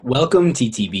Welcome,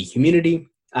 TTB community.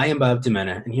 I am Bob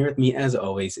Demena, and here with me, as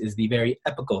always, is the very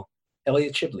epical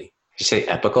Elliot Shibley. Did you say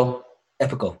epical?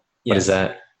 Epical, yes. What is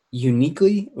that?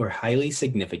 Uniquely or highly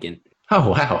significant. Oh,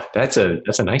 wow. That's a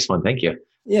nice one. Thank you.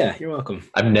 Yeah, you're welcome.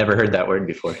 I've never heard that word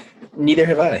before. Neither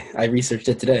have I. I researched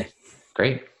it today.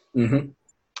 Great. Mm-hmm.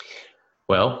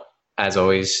 Well, as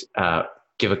always,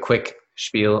 give a quick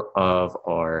spiel of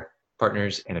our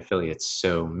partners and affiliates.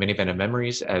 So Minivan of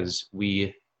Memories, as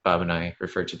Bob and I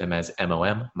refer to them as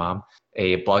MOM,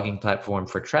 a blogging platform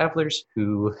for travelers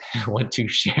who want to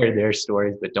share their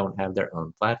stories but don't have their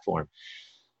own platform.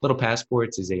 Little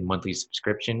Passports is a monthly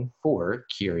subscription for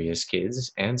curious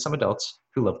kids and some adults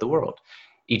who love the world.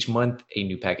 Each month, a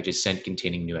new package is sent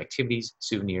containing new activities,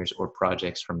 souvenirs, or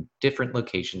projects from different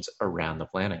locations around the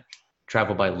planet.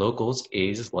 Travel by Locals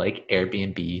is like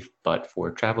Airbnb, but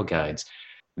for travel guides.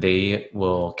 They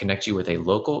will connect you with a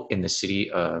local in the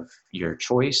city of your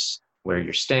choice, where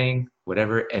you're staying,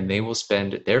 whatever, and they will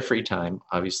spend their free time,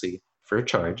 obviously for a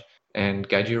charge, and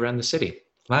guide you around the city.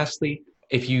 Lastly,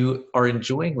 if you are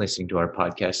enjoying listening to our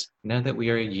podcast, now that we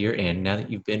are a year in, now that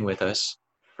you've been with us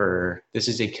this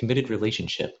is a committed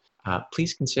relationship,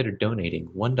 please consider donating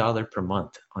 $1 per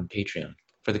month on Patreon.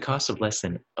 For the cost of less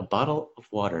than a bottle of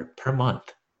water per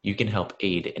month, you can help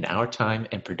aid in our time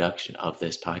and production of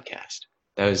this podcast.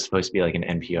 That was supposed to be like an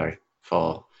NPR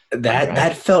fall.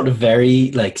 That felt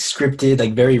very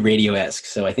scripted, very radio-esque.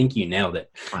 So I think you nailed it.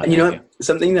 And you know what?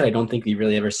 Something that I don't think we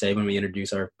really ever say when we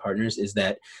introduce our partners is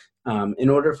that in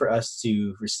order for us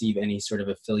to receive any sort of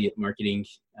affiliate marketing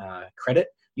credit,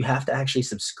 you have to actually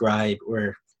subscribe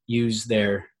or use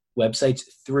their websites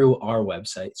through our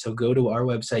website. So go to our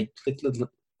website, click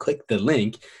the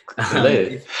link.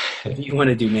 If you want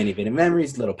to do Minivan of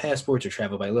Memories, Little Passports, or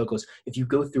Travel by Locals, if you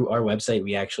go through our website,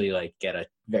 we actually get a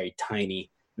very tiny,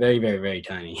 very, very, very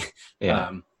tiny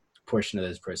portion of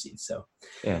those proceeds. So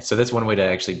that's one way to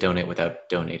actually donate without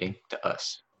donating to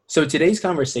us. So today's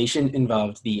conversation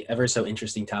involved the ever so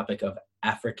interesting topic of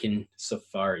African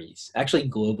safaris, actually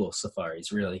global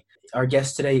safaris, really. Our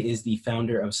guest today is the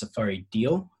founder of Safari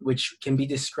Deal, which can be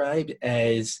described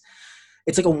as,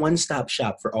 it's like a one-stop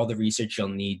shop for all the research you'll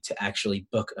need to actually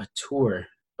book a tour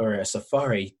or a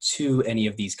safari to any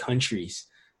of these countries.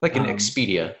 Like an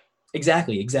Expedia.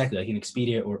 Exactly, like an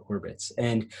Expedia or Orbitz.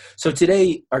 And so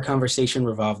today our conversation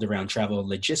revolved around travel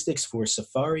logistics for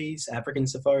safaris, African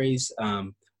safaris,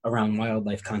 around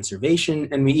wildlife conservation,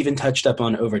 and we even touched up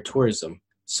on over-tourism.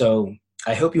 So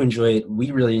I hope you enjoy it. We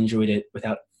really enjoyed it.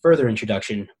 Without further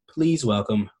introduction, please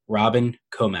welcome Robin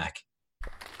Comack.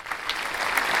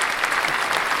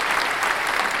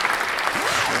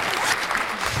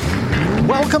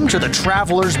 Welcome to the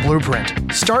Traveler's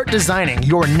Blueprint. Start designing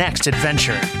your next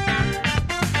adventure.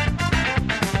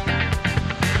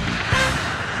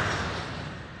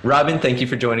 Robin, thank you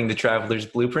for joining the Traveler's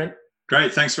Blueprint.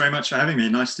 Great. Thanks very much for having me.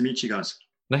 Nice to meet you guys.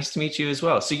 Nice to meet you as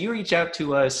well. So you reach out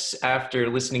to us after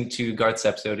listening to Garth's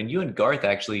episode, and you and Garth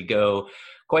actually go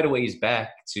quite a ways back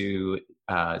to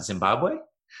Zimbabwe.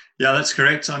 Yeah, that's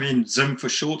correct. I mean, Zim for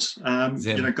short.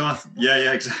 Zim. Garth.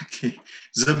 Yeah, exactly.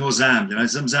 Zim or Zam.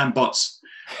 Zim Zam bots.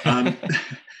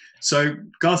 So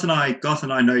Garth and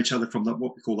I know each other from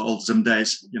what we call the old Zim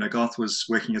days. Garth was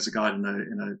working as a guide in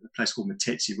a place called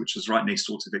Matetse, which was right next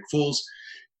door to Vic Falls.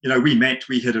 We met,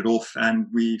 we hit it off, and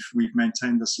we've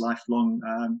maintained this lifelong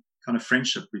kind of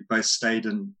friendship. We both stayed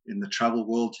in the travel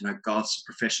world. Garth's a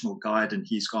professional guide, and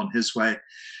he's gone his way,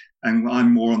 and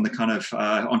I'm more on the kind of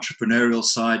entrepreneurial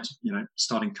side.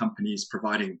 Starting companies,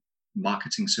 providing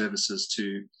marketing services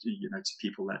to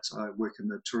people that work in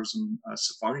the tourism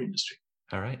safari industry.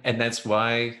 All right. And that's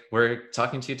why we're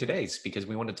talking to you today, is because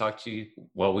we want to talk to you.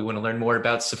 Well, we want to learn more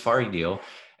about Safari Deal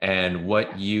and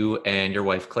what you and your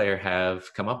wife, Claire, have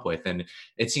come up with. And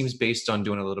it seems, based on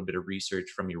doing a little bit of research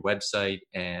from your website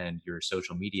and your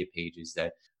social media pages,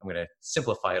 that I'm going to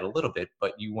simplify it a little bit,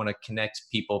 but you want to connect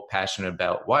people passionate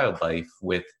about wildlife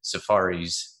with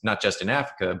safaris, not just in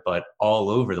Africa, but all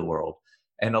over the world.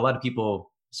 And a lot of people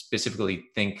specifically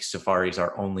think safaris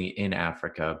are only in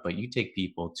Africa, but you take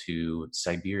people to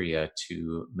Siberia,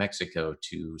 to Mexico,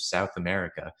 to South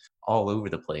America, all over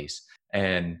the place.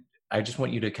 And I just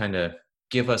want you to kind of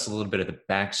give us a little bit of the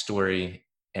backstory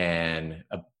and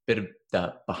a bit of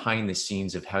the behind the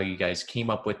scenes of how you guys came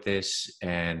up with this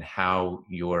and how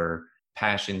your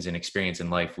passions and experience in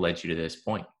life led you to this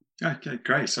point. Okay,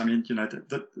 great. So, I mean,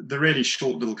 the really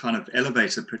short little kind of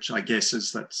elevator pitch, I guess,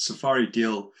 is that Safari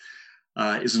Deal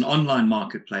is an online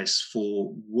marketplace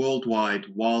for worldwide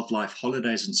wildlife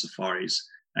holidays and safaris,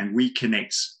 and we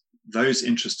connect those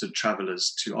interested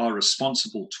travelers to our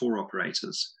responsible tour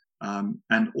operators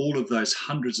And all of those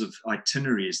hundreds of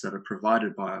itineraries that are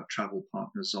provided by our travel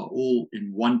partners are all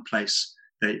in one place.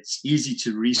 It's easy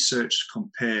to research,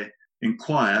 compare,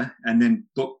 inquire, and then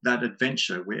book that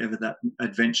adventure wherever that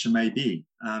adventure may be.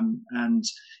 And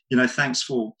thanks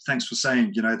for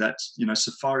saying that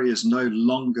Safari is no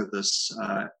longer this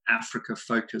Africa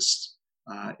focused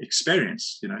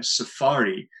experience.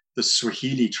 Safari, the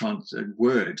Swahili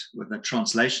word, with the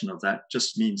translation of that,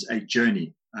 just means a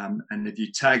journey. And if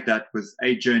you tag that with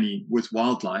a journey with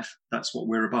wildlife, that's what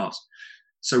we're about.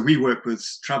 So we work with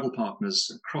travel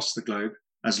partners across the globe,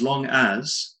 as long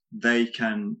as they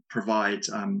can provide,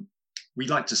 we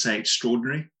like to say,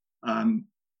 extraordinary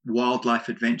wildlife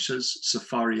adventures,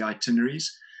 safari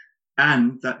itineraries,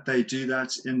 and that they do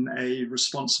that in a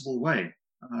responsible way.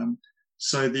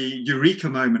 So the eureka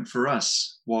moment for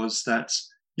us was that,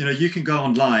 you can go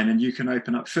online and you can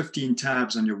open up 15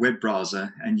 tabs on your web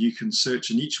browser, and you can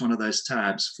search in each one of those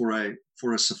tabs for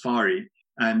a safari,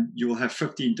 and you will have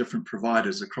 15 different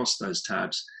providers across those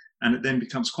tabs. And it then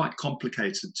becomes quite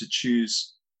complicated to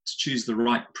choose the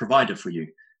right provider for you.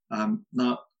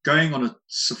 Now, going on a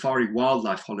safari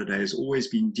wildlife holiday has always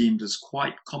been deemed as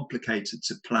quite complicated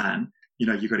to plan.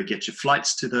 You've got to get your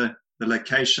flights to the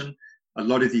location. A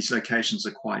lot of these locations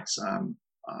are quite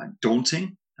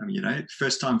daunting. I mean,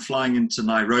 first time flying into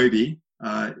Nairobi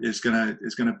is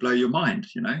gonna blow your mind.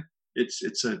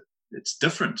 It's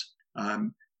different.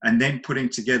 And then putting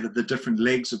together the different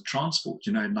legs of transport,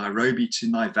 Nairobi to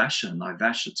Naivasha,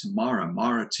 Naivasha to Mara,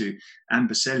 Mara to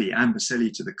Amboseli,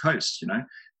 Amboseli to the coast,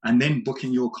 and then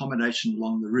booking your accommodation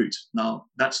along the route. Now,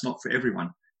 that's not for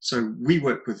everyone. So we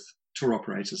work with tour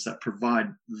operators that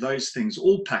provide those things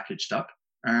all packaged up,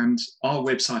 and our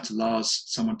website allows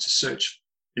someone to search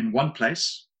in one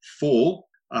place for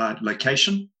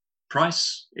location,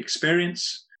 price,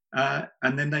 experience,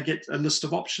 and then they get a list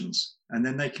of options. And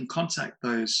then they can contact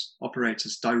those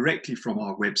operators directly from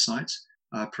our website,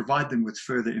 provide them with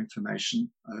further information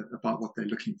about what they're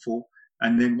looking for.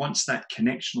 And then once that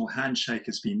connection or handshake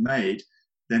has been made,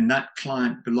 then that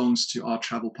client belongs to our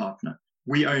travel partner.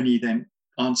 We only then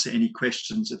answer any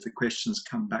questions if the questions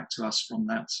come back to us from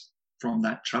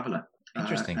that traveler.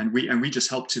 Interesting. And we just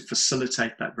help to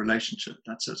facilitate that relationship.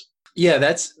 That's it. Yeah,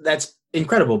 that's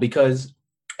incredible, because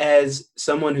as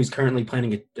someone who's currently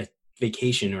planning a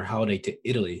vacation or holiday to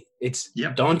Italy, it's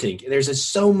daunting. There's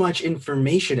so much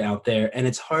information out there, and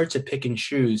it's hard to pick and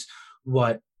choose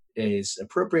what is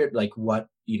appropriate, like what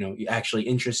actually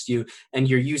interests you. And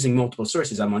you're using multiple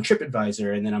sources. I'm on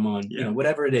TripAdvisor, and then I'm on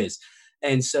whatever it is.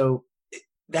 And so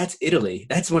that's Italy.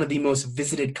 That's one of the most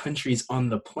visited countries on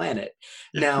the planet.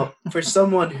 Now, for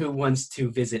someone who wants to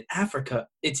visit Africa,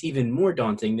 it's even more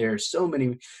daunting. There's so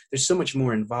much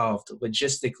more involved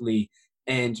logistically,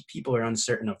 and people are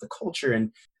uncertain of the culture.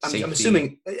 And I'm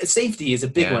assuming safety is a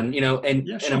big one,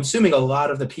 and I'm assuming a lot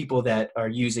of the people that are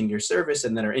using your service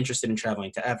and that are interested in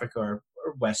traveling to Africa are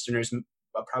Westerners,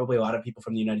 probably a lot of people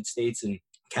from the United States and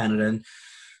Canada. And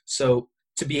so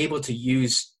to be able to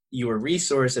use your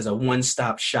resource as a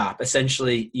one-stop shop,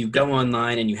 essentially you go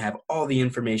online and you have all the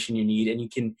information you need, and you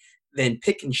can then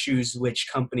pick and choose which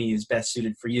company is best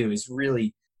suited for you, is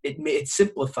really, it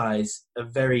simplifies a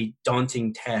very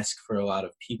daunting task for a lot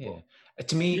of people. Yeah.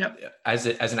 To me, as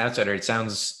an outsider, it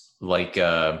sounds like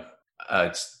a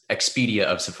Expedia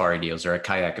of safari deals, or a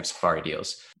Kayak of safari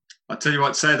deals. I'll tell you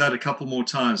what, say that a couple more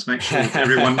times. Make sure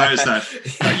everyone knows that.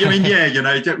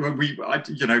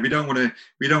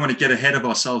 We don't want to get ahead of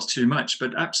ourselves too much,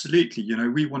 but absolutely,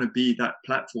 we want to be that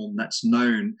platform that's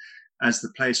known as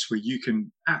the place where you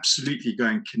can absolutely go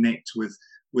and connect with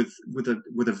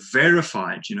a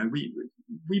verified.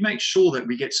 We make sure that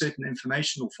we get certain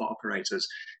information for operators.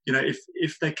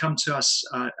 If they come to us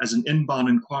as an inbound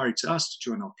inquiry to us to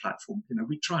join our platform,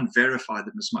 we try and verify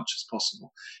them as much as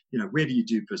possible. Where do you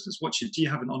do business? Do you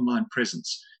have an online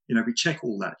presence? We check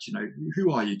all that.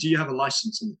 Who are you? Do you have a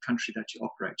license in the country that you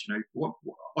operate? What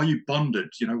are you bonded?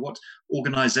 What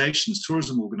organizations,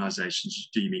 tourism organizations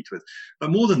do you meet with?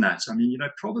 But more than that,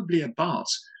 probably about,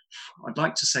 I'd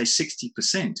like to say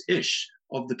 60%-ish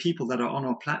of the people that are on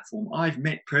our platform I've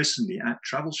met personally at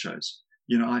travel shows.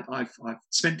 I've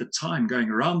spent the time going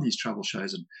around these travel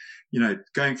shows and,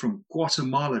 going from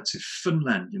Guatemala to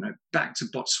Finland, back to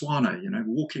Botswana,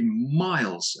 walking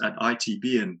miles at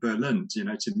ITB in Berlin,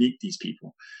 to meet these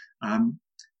people.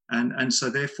 And so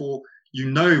therefore,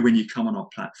 when you come on our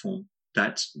platform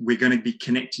that we're going to be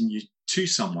connecting you to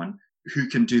someone who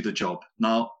can do the job.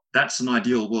 Now, that's an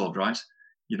ideal world, right?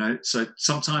 So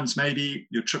sometimes maybe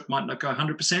your trip might not go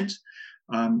 100%.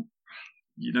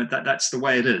 that's the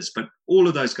way it is. But all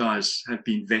of those guys have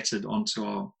been vetted onto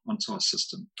our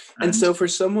system. And so for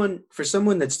someone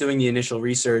that's doing the initial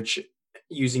research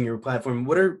using your platform,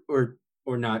 what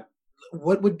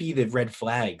would be the red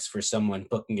flags for someone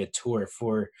booking a tour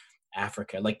for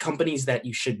Africa, like companies that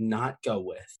you should not go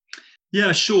with?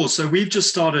 Yeah, sure. So we've just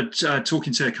started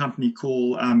talking to a company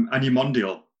called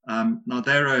Animondial. Now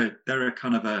they're a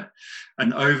kind of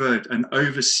an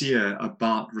overseer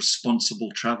about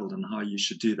responsible travel and how you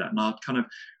should do that. Now, kind of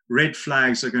red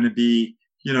flags are going to be,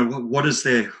 what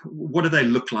do they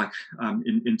look like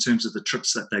in terms of the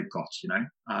trips that they've got?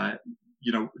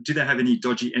 Do they have any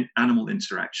dodgy animal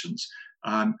interactions?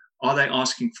 Are they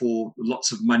asking for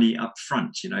lots of money up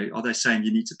front? Are they saying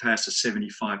you need to pay us a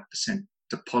 75%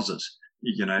 deposit?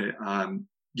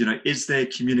 Is their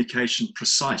communication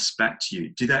precise back to you?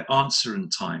 Do they answer in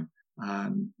time?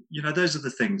 Those are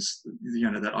the things,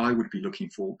 that I would be looking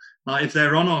for. Now, if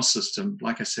they're on our system,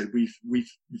 like I said,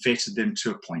 we've vetted them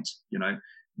to a point.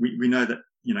 We know that,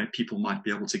 people might be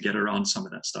able to get around some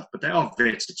of that stuff, but they are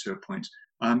vetted to a point.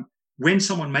 When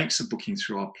someone makes a booking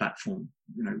through our platform,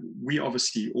 we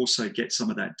obviously also get some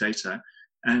of that data,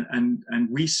 and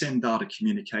we send out a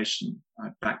communication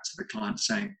back to the client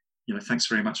saying, thanks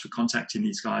very much for contacting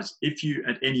these guys. If you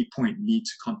at any point need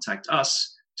to contact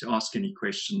us to ask any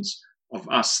questions of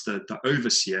us, the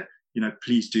overseer,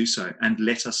 please do so and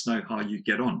let us know how you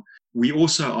get on. We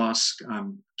also ask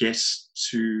guests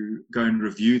to go and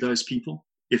review those people.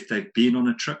 If they've been on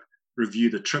a trip, review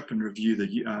the trip and review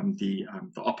the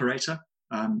operator.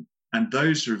 And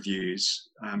those reviews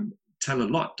tell a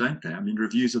lot, don't they? I mean,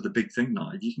 reviews are the big thing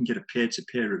now. If you can get a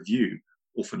peer-to-peer review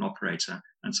off an operator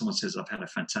and someone says, I've had a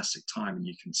fantastic time, and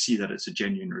you can see that it's a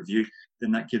genuine review,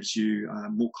 then that gives you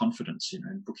more confidence,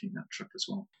 in booking that trip as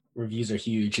well. Reviews are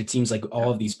huge. It seems like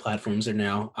all of these platforms are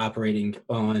now operating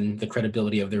on the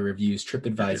credibility of their reviews.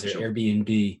 TripAdvisor, sure.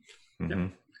 Airbnb. Mm-hmm.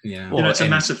 Yeah. Well, it's a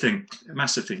massive thing.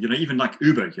 Even like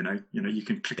Uber, you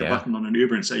can click a button on an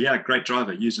Uber and say, yeah, great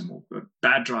driver, use them, or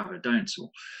bad driver, don't.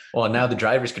 Well, now the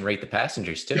drivers can rate the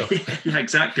passengers too. Yeah,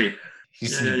 exactly.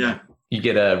 Yeah. You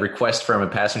get a request from a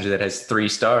passenger that has 3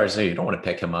 stars, so you don't want to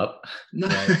pick him up. No,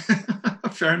 right?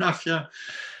 Fair enough. Yeah.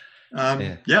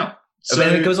 Yeah. So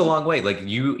it goes a long way. Like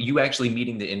you actually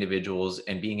meeting the individuals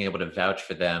and being able to vouch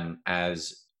for them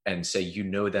and say,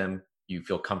 them, you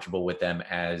feel comfortable with them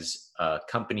as a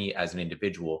company, as an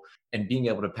individual, and being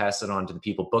able to pass it on to the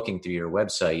people booking through your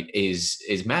website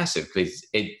is massive, because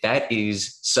that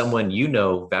is someone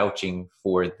vouching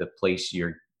for the place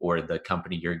or the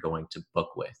company you're going to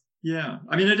book with. Yeah,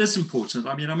 I mean, it is important.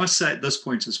 I mean, I must say at this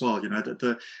point as well,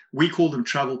 that we call them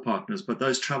travel partners, but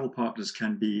those travel partners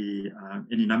can be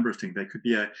any number of things. They could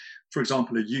be, for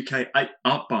example, a UK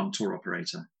outbound tour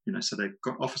operator. So they've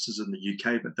got offices in the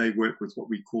UK, but they work with what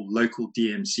we call local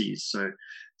DMCs. So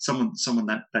someone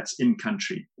that's in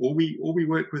country, or we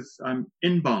work with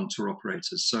inbound tour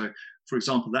operators. So, for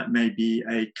example, that may be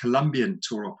a Colombian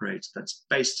tour operator that's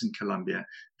based in Colombia.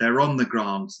 They're on the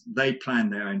ground, they plan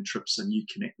their own trips, and you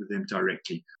connect with them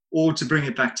directly. Or to bring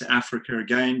it back to Africa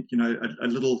again, a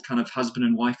little kind of husband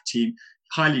and wife team,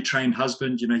 highly trained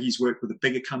husband, he's worked with a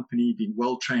bigger company, been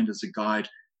well trained as a guide,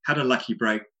 had a lucky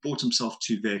break, bought himself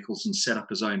 2 vehicles and set up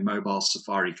his own mobile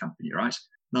safari company, right?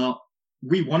 Now,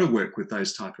 we want to work with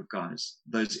those type of guys,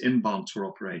 those inbound tour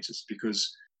operators,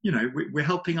 because, we're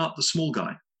helping out the small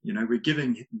guy. We're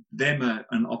giving them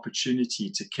an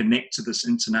opportunity to connect to this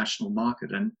international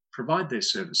market and provide their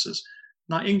services.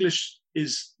 Now, English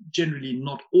is generally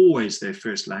not always their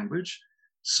first language.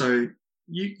 So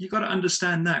you got to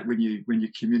understand that when you're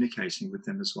communicating with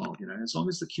them as well. As long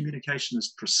as the communication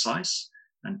is precise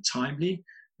and timely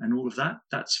and all of that,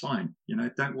 that's fine.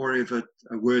 Don't worry if a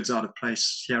word's out of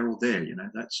place here or there.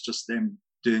 That's just them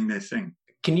doing their thing.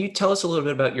 Can you tell us a little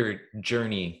bit about your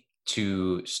journey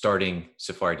to starting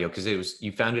Safari Deal? Because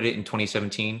you founded it in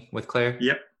 2017 with Claire?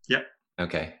 Yep.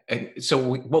 Okay. And so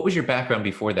what was your background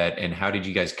before that, and how did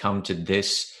you guys come to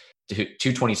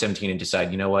 2017 and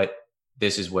decide,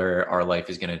 this is where our life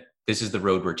is this is the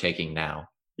road we're taking now?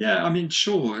 Yeah, I mean,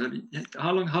 sure.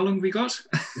 How long we got?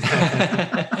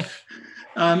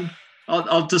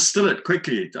 I'll distill it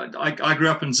quickly. I grew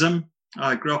up in Zim.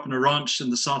 I grew up in a ranch in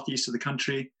the southeast of the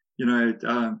country.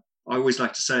 I always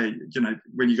like to say,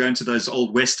 when you go into those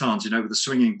old West towns, with the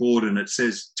swinging board and it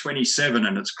says 27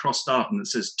 and it's crossed out and it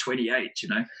says 28,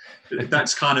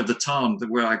 that's kind of the town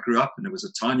where I grew up, and it was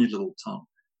a tiny little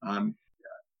town.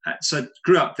 So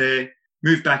grew up there,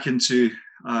 moved back into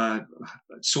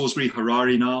Salisbury,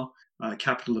 Harare now,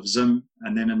 capital of Zim.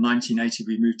 And then in 1980,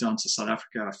 we moved down to South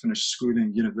Africa. I finished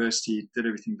schooling, university, did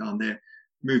everything down there.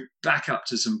 moved back up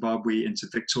to Zimbabwe into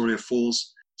Victoria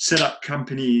Falls, set up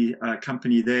company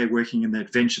there working in the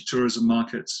adventure tourism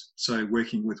markets. So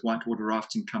working with whitewater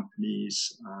rafting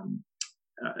companies,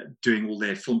 doing all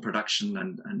their film production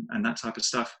and that type of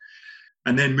stuff.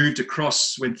 And then moved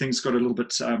across when things got a little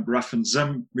bit rough in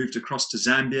Zim, moved across to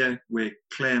Zambia, where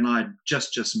Claire and I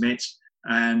just met,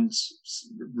 and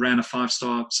ran a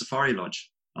 5-star safari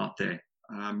lodge out there.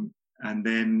 And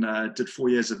then did 4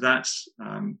 years of that,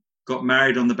 got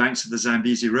married on the banks of the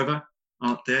Zambezi River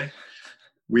out there.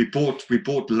 We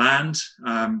bought land.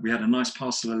 We had a nice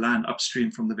parcel of land upstream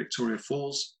from the Victoria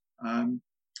Falls. And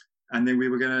then we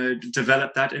were going to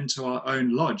develop that into our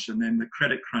own lodge. And then the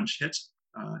credit crunch hit.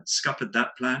 Scuppered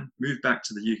that plan, moved back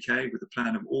to the UK with a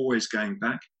plan of always going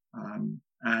back.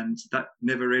 And that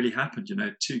never really happened.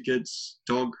 2 kids,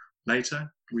 dog later,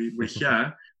 we're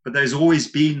here. But there's always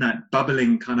been that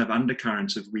bubbling kind of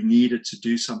undercurrent of we needed to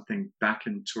do something back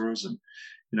in tourism.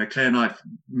 Claire and I have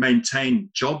maintained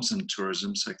jobs in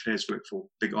tourism. So Claire's worked for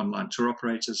big online tour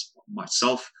operators.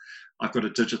 Myself, I've got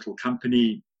a digital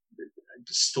company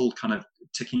still kind of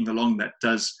ticking along that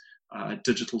does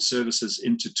digital services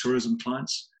into tourism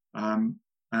clients.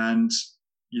 And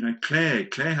Claire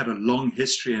had a long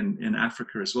history in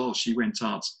Africa as well. She went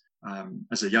out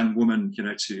as a young woman,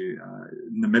 to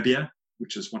Namibia,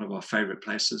 which is one of our favorite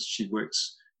places. She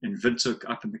works in Windhoek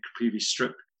up in the Caprivi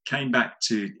Strip, came back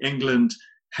to England,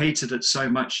 hated it so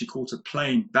much she caught a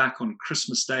plane back on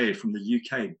Christmas Day from the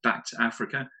UK back to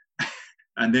Africa,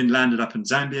 and then landed up in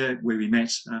Zambia where we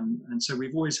met. And so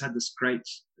we've always had this great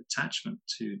attachment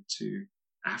to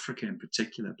Africa in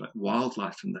particular, but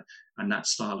wildlife and that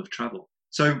style of travel.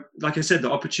 So like I said,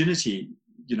 the opportunity,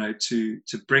 to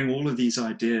bring all of these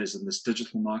ideas and this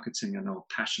digital marketing and our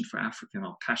passion for Africa and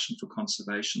our passion for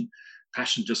conservation,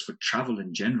 passion just for travel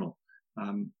in general,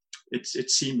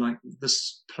 it seemed like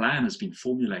this plan has been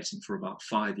formulating for about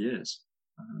 5 years.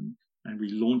 And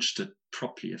we launched it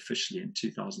properly, officially in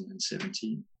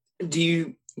 2017. Do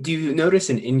you notice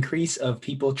an increase of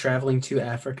people traveling to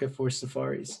Africa for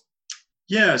safaris?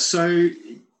 Yeah, so,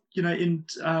 in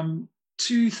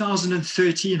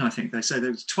 2013, I think they say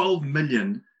there was 12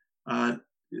 million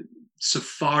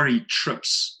safari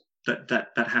trips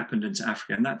that happened into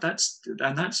Africa,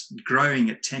 and that's growing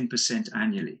at 10%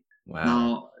 annually. Wow.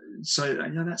 Now, so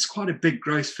that's quite a big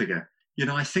growth figure.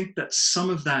 I think that some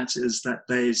of that is that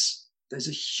there's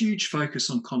a huge focus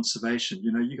on conservation.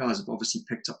 You guys have obviously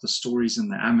picked up the stories in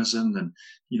the Amazon and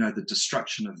the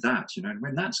destruction of that. And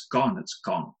when that's gone, it's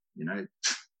gone.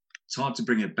 It's hard to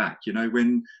bring it back.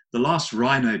 When the last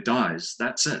rhino dies,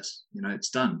 that's it. It's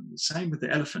done. Same with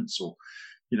the elephants, or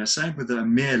same with the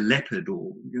mere leopard,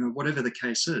 or whatever the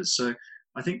case is. So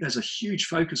I think there's a huge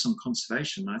focus on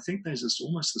conservation. I think there's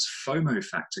almost this FOMO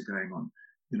factor going on,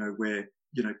 where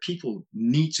people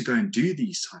need to go and do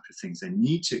these type of things. They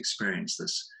need to experience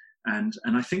this. And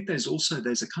I think there's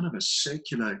a kind of a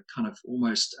circular kind of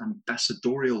almost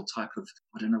ambassadorial type of,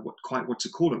 I don't know what to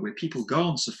call it, where people go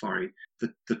on safari.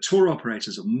 The tour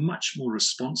operators are much more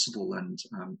responsible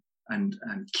and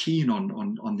keen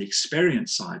on the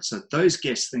experience side. So those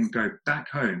guests then go back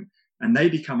home and they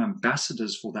become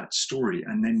ambassadors for that story.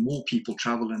 And then more people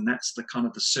travel, and that's the kind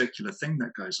of the circular thing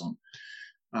that goes on.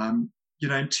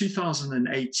 In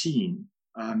 2018,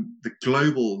 the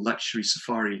global luxury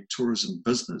safari tourism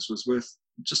business was worth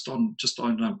just on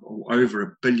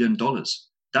over $1 billion.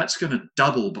 That's going to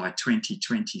double by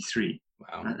 2023.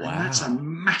 Wow. And that's a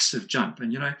massive jump.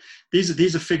 And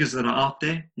these are figures that are out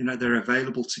there. They're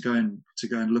available to go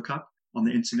and look up on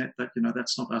the internet. That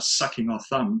that's not us sucking our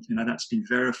thumb. That's been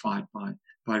verified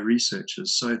by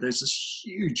researchers. So there's this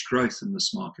huge growth in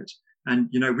this market. And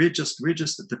we're just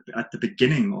at the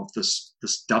beginning of this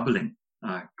doubling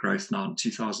growth now in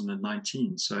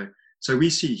 2019. So we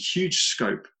see huge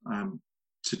scope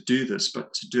to do this,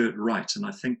 but to do it right. And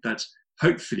I think that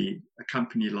hopefully a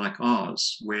company like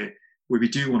ours, where we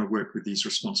do want to work with these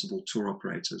responsible tour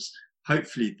operators,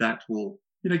 hopefully that will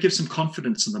give some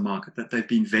confidence in the market that they've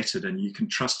been vetted, and you can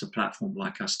trust a platform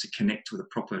like us to connect with a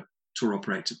proper tour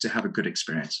operator to have a good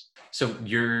experience. So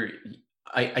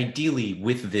ideally,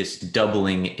 with this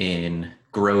doubling in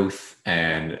growth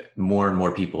and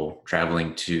more people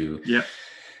traveling to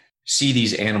see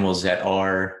these animals that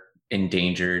are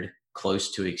endangered,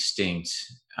 close to extinct,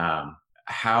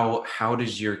 how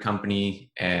does your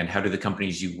company and how do the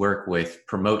companies you work with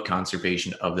promote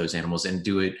conservation of those animals and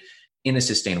do it in a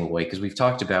sustainable way? Because we've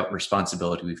talked about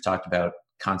responsibility, we've talked about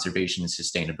conservation and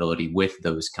sustainability with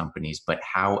those companies, but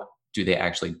how do they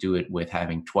actually do it with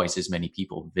having twice as many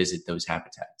people visit those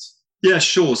habitats? Yeah,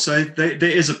 sure. So there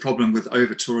is a problem with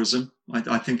over tourism.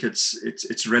 I think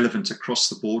it's relevant across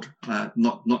the board,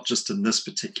 not just in this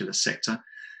particular sector.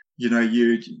 You know,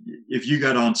 if you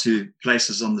go down to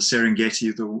places on the Serengeti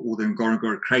or the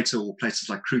Ngorongoro Crater or places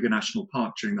like Kruger National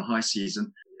Park during the high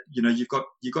season, you know, you've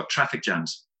got traffic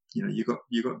jams. You know,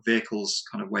 you've got vehicles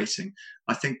kind of waiting.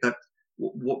 I think that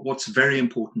what's very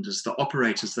important is the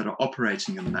operators that are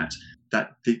operating in that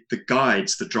the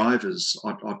guides, the drivers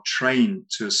are trained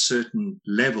to a certain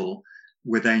level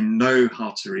where they know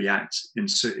how to react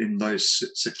in those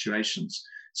situations.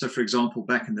 So, for example,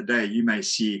 back in the day, you may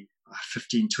see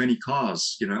 15, 20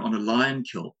 cars, you know, on a lion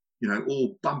kill, you know,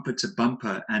 all bumper to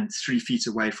bumper and 3 feet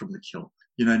away from the kill.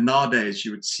 You know, nowadays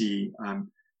you would see,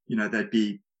 you know, there'd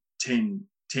be 10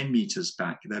 meters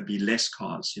back, there'd be less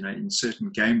cars, you know, in certain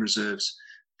game reserves,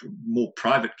 more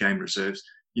private game reserves,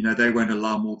 you know, they won't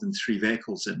allow more than 3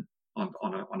 vehicles in on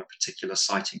a particular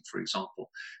sighting, for example.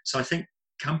 So I think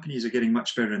companies are getting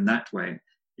much better in that way.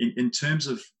 In terms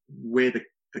of where the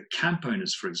camp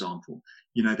owners, for example,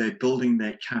 you know, they're building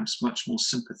their camps much more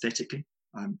sympathetically.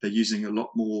 They're using a lot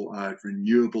more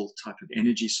renewable type of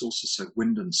energy sources, so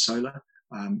wind and solar.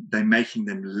 They're making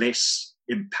them less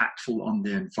impactful on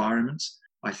the environment.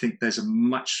 I think there's a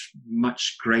much,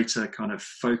 much greater kind of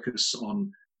focus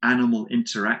on animal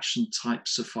interaction type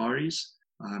safaris,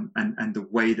 and the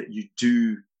way that you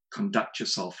do conduct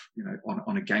yourself, you know,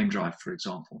 on a game drive, for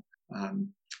example.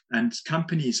 And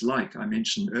companies like I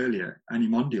mentioned earlier,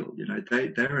 Animondial, you know,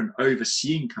 they're an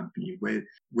overseeing company where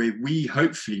we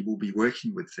hopefully will be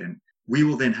working with them. We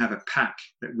will then have a pack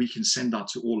that we can send out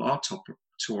to all our top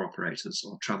tour operators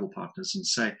or travel partners and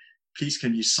say, please,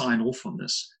 can you sign off on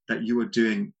this, that you are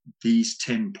doing these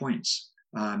 10 points?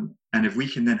 And if we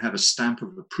can then have a stamp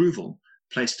of approval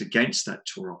placed against that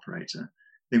tour operator,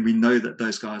 then we know that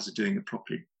those guys are doing it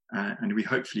properly. And we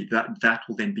hopefully that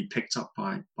will then be picked up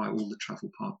by all the travel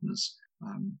partners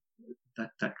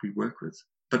that we work with.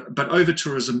 But over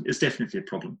tourism is definitely a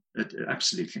problem.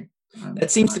 Absolutely.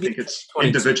 That seems to be. I think it's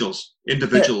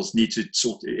individuals need to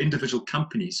individual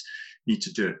companies need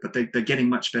to do it, but they're getting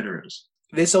much better at it.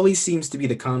 This always seems to be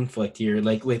the conflict here,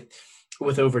 like with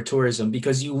over tourism,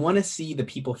 because you want to see the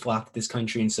people flock to this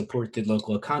country and support the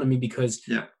local economy, because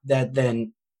that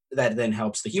then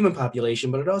helps the human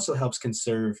population, but it also helps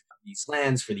conserve these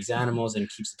lands for these animals and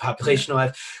keeps the population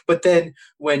alive. But then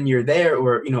when you're there,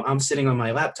 or, you know, I'm sitting on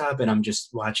my laptop and I'm just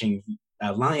watching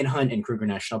a lion hunt in Kruger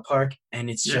National Park, and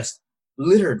it's just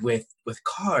littered with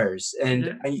cars.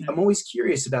 And I'm always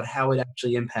curious about how it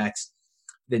actually impacts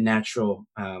the natural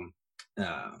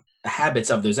habits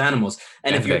of those animals.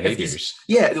 And if behaviors.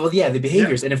 The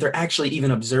behaviors. And if they're actually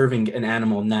even observing an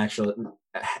animal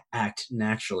act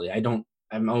naturally.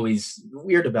 I'm always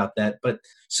weird about that. But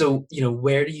so, you know,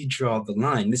 where do you draw the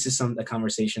line? This is a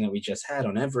conversation that we just had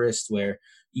on Everest, where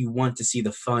you want to see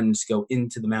the funds go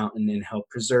into the mountain and help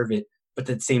preserve it, but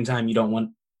at the same time, you don't want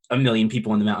 1 million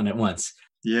people in the mountain at once.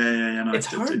 No, it's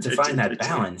hard to find that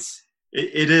balance.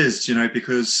 It is, you know,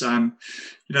 because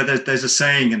you know, there's a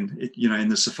saying, and you know, in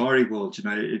the safari world, you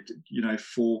know,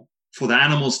 for the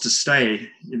animals to stay,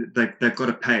 you know, they've got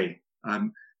to pay,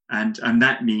 and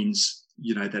that means,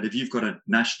 you know, that if you've got a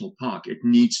national park, it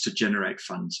needs to generate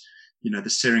funds. You know, the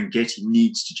Serengeti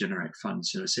needs to generate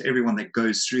funds. You know, so everyone that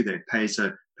goes through there pays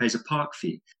a park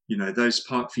fee. You know, those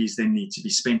park fees then need to be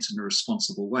spent in a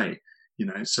responsible way. You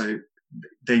know, so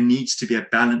there needs to be a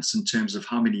balance in terms of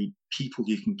how many people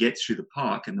you can get through the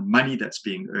park and the money that's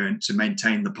being earned to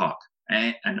maintain the park,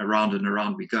 and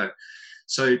around we go.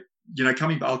 So, you know,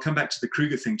 I'll come back to the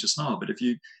Kruger thing just now, but if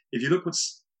you look,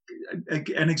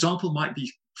 an example might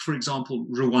be, for example,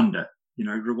 Rwanda. You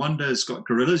know, Rwanda's got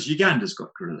gorillas, Uganda's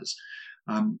got gorillas.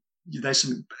 There's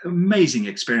some amazing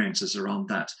experiences around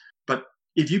that. But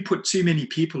if you put too many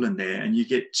people in there and you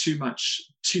get too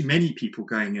many people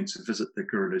going in to visit the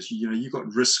gorillas, you know, you've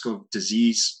got risk of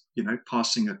disease, you know,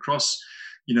 passing across,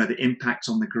 you know, the impact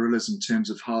on the gorillas in terms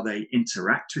of how they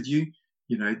interact with you.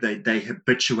 You know, they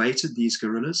habituated these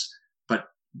gorillas, but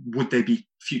would there be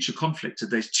future conflict? If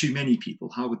there's too many people,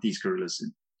 how would these gorillas,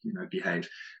 you know, behave?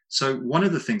 So one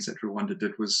of the things that Rwanda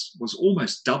did was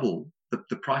almost double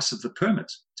the price of the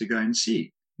permit to go and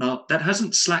see. Now, that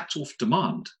hasn't slacked off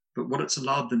demand, but what it's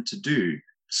allowed them to do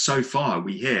so far,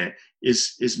 we hear,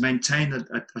 is maintain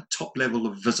a top level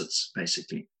of visits,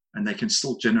 basically, and they can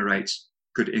still generate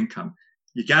good income.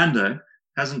 Uganda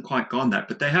hasn't quite gone that,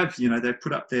 but they have, you know, they've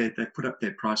put up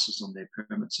their prices on their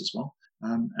permits as well.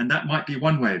 And that might be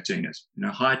one way of doing it. You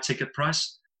know, higher ticket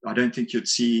price. I don't think you'd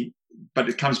see, but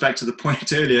it comes back to the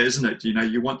point earlier, isn't it? You know,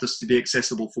 you want this to be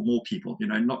accessible for more people, you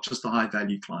know, not just the high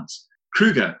value clients.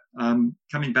 Kruger,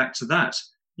 coming back to that,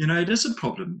 it is a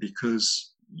problem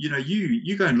because,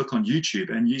 you go and look on YouTube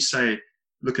and you say,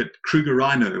 look at Kruger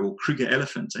rhino or Kruger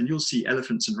elephant, and you'll see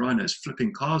elephants and rhinos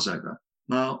flipping cars over.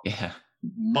 Now,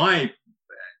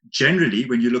 generally,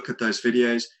 when you look at those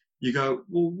videos, you go,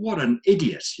 well, what an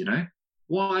idiot,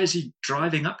 Why is he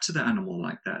driving up to the animal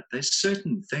like that? There's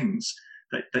certain things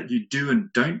that you do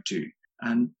and don't do.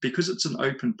 And because it's an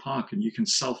open park and you can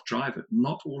self-drive it,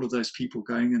 not all of those people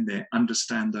going in there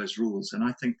understand those rules. And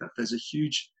I think that there's a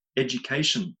huge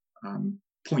education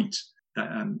point that,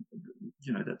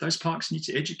 that those parks need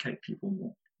to educate people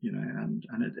more, and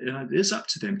it is up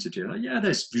to them to do that. Yeah,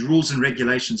 there's rules and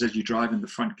regulations as you drive in the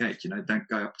front gate, don't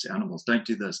go up to animals, don't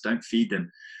do this, don't feed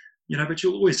them, but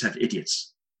you'll always have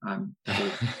idiots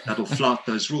that'll flout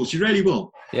those rules. You really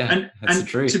will. Yeah, and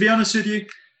to be honest with you,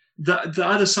 the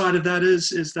other side of that is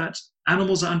that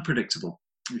animals are unpredictable.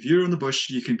 If you're in the bush,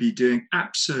 you can be doing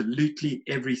absolutely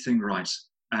everything right,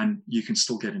 and you can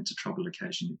still get into trouble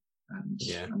occasionally.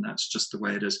 And that's just the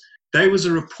way it is. There was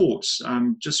a report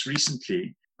just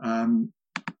recently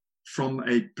from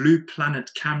a Blue Planet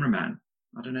cameraman.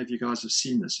 I don't know if you guys have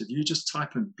seen this. If you just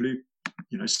type in Blue,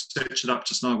 search it up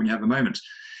just now when you have a moment.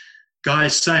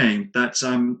 Guys saying that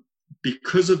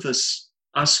because of this,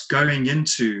 us going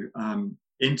into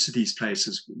these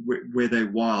places where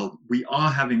they're wild, we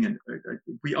are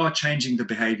changing the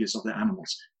behaviors of the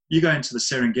animals. You go into the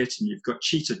Serengeti and you've got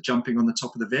cheetah jumping on the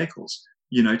top of the vehicles,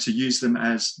 to use them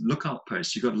as lookout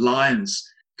posts. You've got lions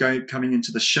coming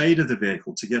into the shade of the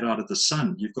vehicle to get out of the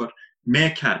sun. You've got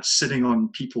meerkats sitting on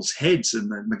people's heads in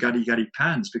the Magadi Gadi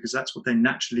pans because that's what they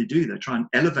naturally do. They try and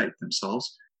elevate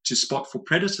themselves to spot for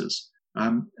predators.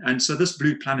 And so this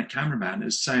Blue Planet cameraman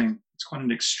is saying, it's quite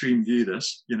an extreme view,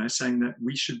 this, saying that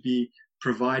we should be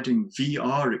providing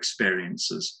VR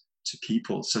experiences to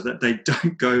people so that they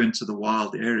don't go into the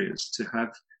wild areas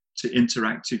to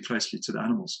interact too closely to the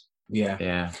animals.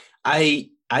 Yeah.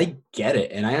 I get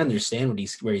it, and I understand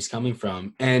where he's coming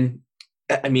from. And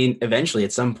I mean, eventually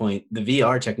at some point, the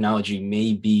VR technology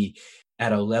may be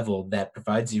at a level that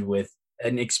provides you with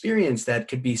an experience that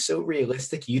could be so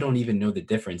realistic you don't even know the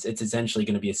difference. It's essentially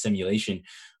going to be a simulation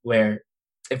where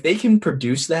if they can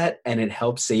produce that and it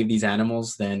helps save these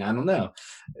animals, then I don't know.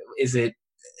 Is it?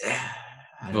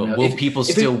 Will people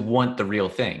still want the real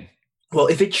thing? Well,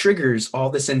 if it triggers all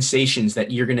the sensations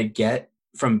that you're going to get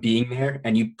from being there,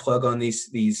 and you plug on these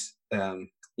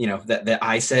the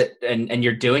eye set and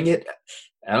you're doing it,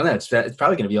 I don't know. It's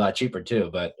probably going to be a lot cheaper too,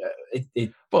 but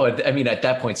well, I mean, at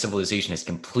that point, civilization has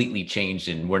completely changed,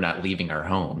 and we're not leaving our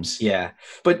homes. Yeah,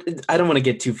 but I don't want to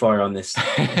get too far on this.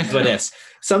 But yes,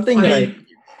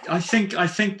 I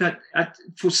think that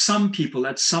for some people,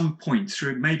 at some point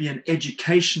through maybe an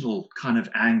educational kind of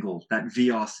angle, that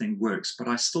VR thing works. But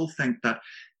I still think that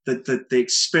the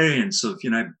experience of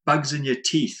bugs in your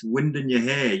teeth, wind in your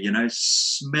hair,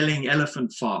 smelling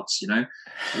elephant farts,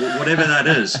 whatever that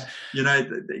is,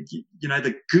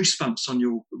 the goosebumps on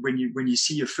your when you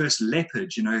see your first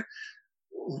leopard, the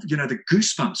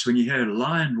goosebumps when you hear a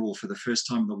lion roar for the first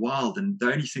time in the wild, and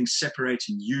the only thing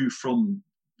separating you from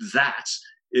that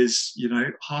is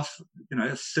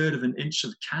a third of an inch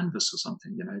of canvas or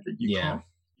something, that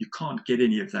you can't get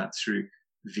any of that through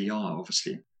VR,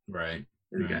 obviously. Right.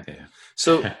 There you go. Yeah.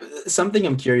 So something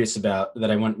I'm curious about that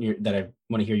I want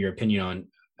to hear your opinion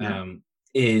on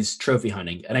is trophy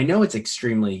hunting. And I know it's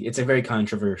a very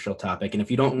controversial topic. And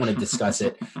if you don't want to discuss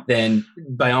it, then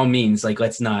by all means,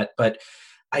 let's not. But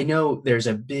I know it's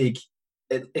a big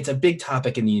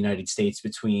topic in the United States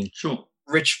between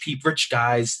rich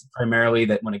guys primarily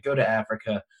that want to go to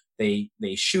Africa. They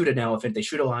shoot an elephant, they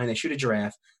shoot a lion, they shoot a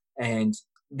giraffe, and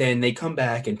then they come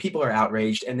back and people are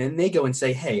outraged, and then they go and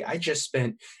say, hey, I just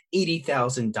spent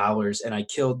 $80,000 and I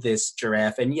killed this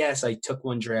giraffe. And yes, I took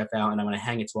one giraffe out and I'm going to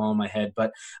hang its wall on my head,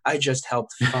 but I just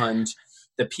helped fund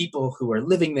the people who are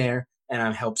living there, and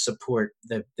I helped support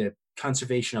the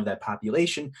conservation of that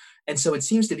population. And so it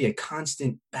seems to be a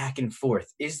constant back and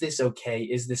forth. Is this okay?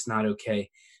 Is this not okay?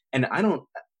 And I don't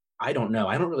know.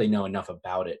 I don't really know enough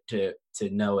about it to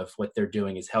know if what they're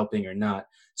doing is helping or not.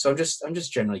 So I'm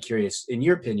just generally curious. In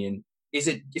your opinion, does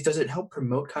it help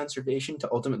promote conservation to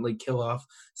ultimately kill off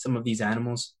some of these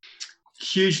animals?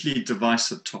 Hugely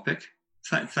divisive topic.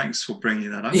 Thanks for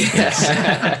bringing that up.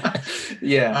 Yes.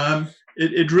 Yeah.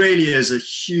 It really is a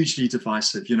hugely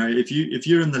divisive. If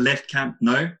you're in the left camp,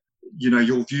 no,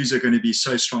 your views are going to be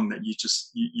so strong that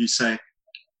you say,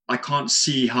 I can't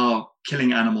see how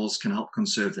killing animals can help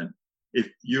conserve them. If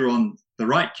you're on the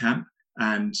right camp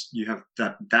and you have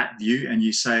that view, and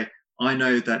you say, I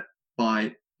know that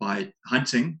by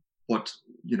hunting,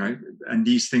 and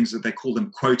these things that they call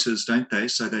them quotas, don't they?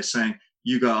 So they're saying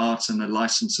you go out and a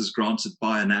license is granted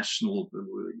by a national,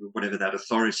 whatever that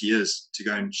authority is, to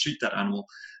go and shoot that animal,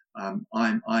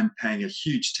 I'm paying a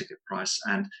huge ticket price,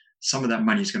 and some of that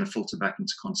money is going to filter back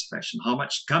into conservation. How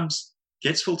much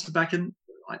gets filtered back in,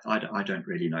 I don't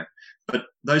really know. But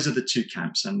those are the two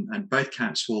camps, and both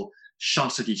camps will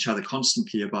shout at each other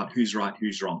constantly about who's right,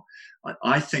 who's wrong.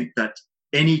 I think that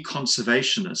any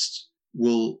conservationist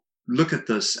will look at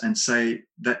this and say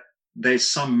that there's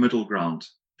some middle ground,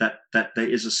 that there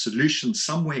is a solution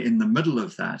somewhere in the middle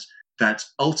of that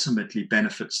ultimately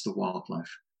benefits the wildlife.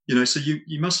 So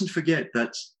you mustn't forget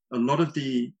that a lot of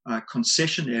the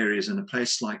concession areas in a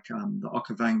place like the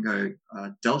Okavango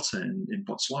Delta in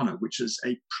Botswana, which is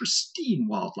a pristine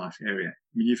wildlife area.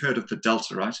 I mean, you've heard of the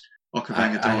Delta, right?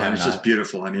 Okavango Delta is just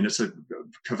beautiful. I mean,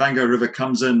 Kavango River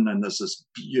comes in, and it's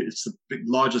the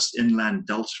largest inland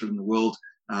delta in the world,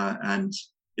 and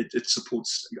it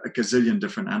supports a gazillion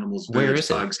different animals, birds,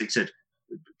 bugs, etc.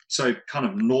 So kind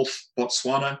of North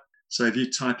Botswana. So if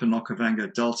you type in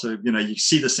Okavango Delta, you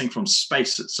see this thing from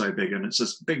space. It's so big, and it's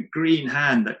this big green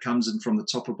hand that comes in from the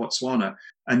top of Botswana.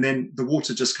 And then the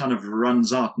water just kind of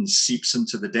runs out and seeps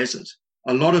into the desert.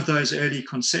 A lot of those early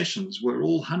concessions were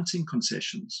all hunting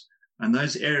concessions. And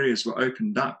those areas were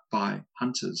opened up by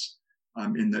hunters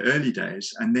in the early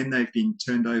days. And then they've been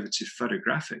turned over to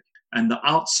photographic. And the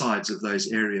outsides of those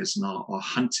areas now are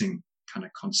hunting kind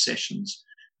of concessions.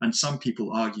 And some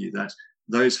people argue that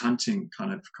those hunting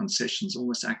kind of concessions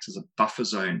almost act as a buffer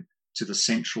zone to the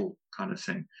central kind of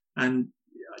thing. And,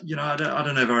 I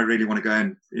don't know if I really want to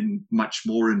go in much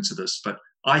more into this, but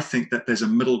I think that there's a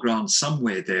middle ground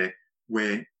somewhere there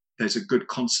where there's a good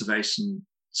conservation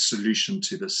solution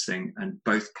to this thing, and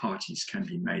both parties can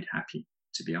be made happy,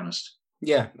 to be honest.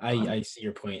 Yeah, I see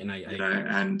your point, and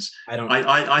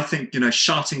I think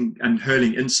shouting and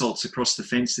hurling insults across the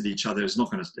fence at each other is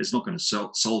not going to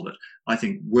solve it. I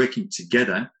think working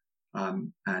together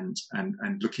and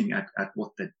looking at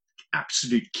what the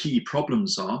absolute key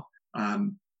problems are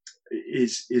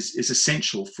is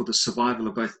essential for the survival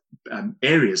of both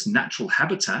areas, natural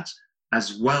habitat,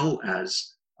 as well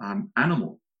as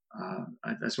animal.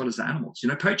 As well as the animals.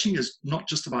 Poaching is not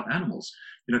just about animals.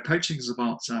 Poaching is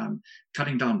about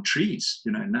cutting down trees,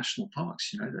 in national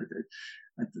parks.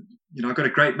 I've got a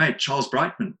great mate, Charles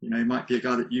Brightman. He might be a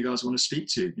guy that you guys want to speak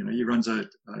to. He runs a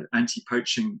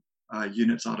anti-poaching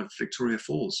unit out of Victoria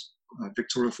Falls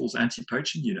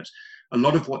anti-poaching unit. A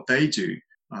lot of what they do,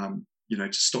 to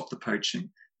stop the poaching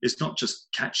is not just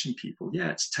catching people.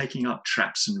 Yeah, it's taking out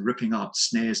traps and ripping out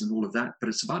snares and all of that, but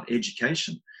it's about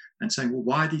education and saying, well,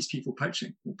 why are these people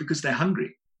poaching? Well, because they're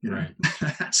hungry. Right.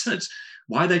 That's it.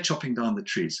 Why are they chopping down the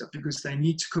trees? Because they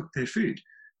need to cook their food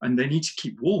and they need to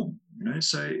keep warm.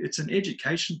 So it's an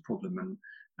education problem,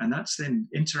 and that's then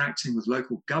interacting with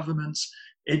local governments,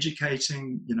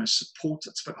 educating, support.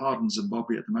 It's a bit hard in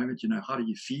Zimbabwe at the moment. How do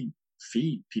you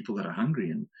feed people that are hungry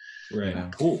and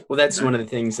poor? Well, that's one of the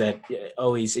things that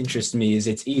always interests me. Is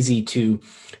it's easy to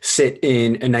sit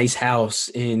in a nice house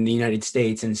in the United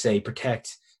States and say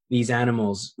protect these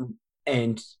animals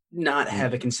and not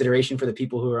have a consideration for the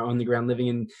people who are on the ground living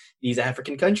in these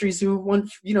African countries who want,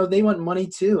 they want money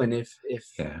too. And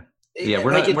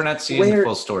we're not seeing the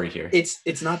full story here.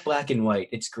 It's not black and white.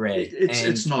 It's gray.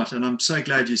 It's not. And I'm so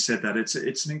glad you said that. It's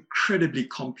an incredibly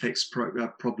complex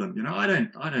problem.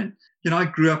 I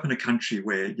grew up in a country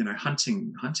where,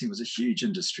 hunting was a huge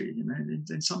industry.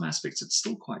 In some aspects, it's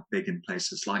still quite big in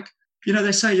places like,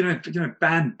 they say,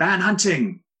 ban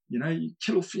hunting. You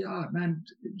kill off, man,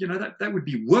 that would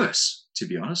be worse, to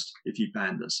be honest, if you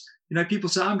banned this. People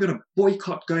say, I'm going to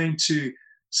boycott going to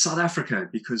South Africa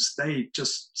because they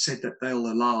just said that they'll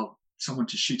allow someone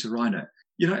to shoot a rhino.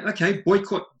 Okay,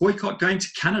 boycott going to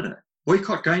Canada,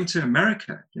 boycott going to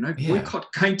America,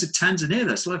 boycott going to Tanzania.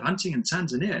 They still have hunting in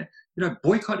Tanzania.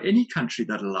 Boycott any country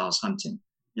that allows hunting.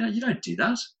 You don't do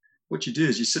that. What you do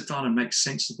is you sit down and make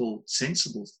sensible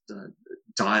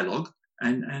dialogue,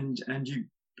 and you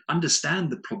understand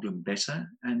the problem better,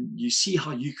 and you see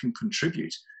how you can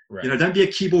contribute. Right. Don't be a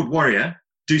keyboard warrior.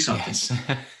 Do something. Yes.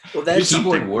 Well, that's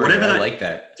keyboard warrior. I like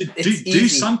that. Do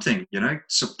something.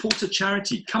 Support a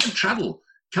charity. Come and travel.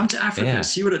 Come to Africa.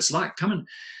 See what it's like. Come and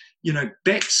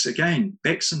Bex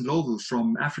and Lovu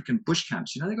from African bush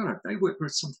camps. They work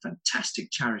with some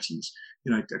fantastic charities.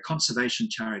 Conservation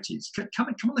charities. Come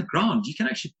on the ground. You can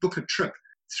actually book a trip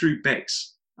through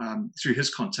Bex. Through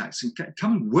his contacts, and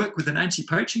come and work with an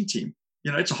anti-poaching team.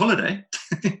 It's a holiday.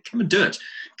 Come and do it.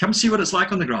 Come see what it's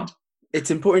like on the ground. It's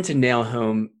important to nail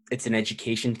home it's an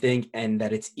education thing, and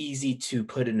that it's easy to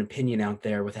put an opinion out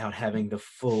there without having the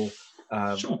full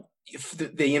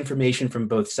the information from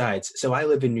both sides. So I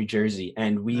live in New Jersey,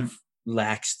 and we've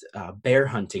laxed bear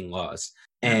hunting laws.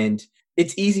 And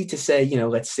it's easy to say,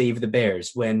 let's save the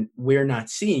bears when we're not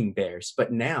seeing bears.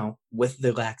 But now, with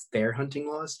the lax bear hunting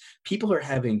laws, people are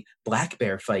having black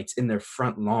bear fights in their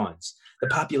front lawns. The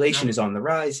population is on the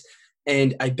rise.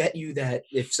 And I bet you that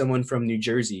if someone from New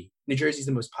Jersey is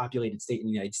the most populated state in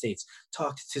the United States,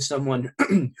 talked to someone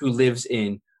who lives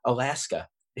in Alaska,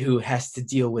 who has to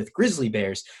deal with grizzly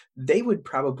bears,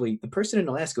 the person in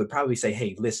Alaska would probably say,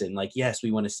 hey, listen, yes,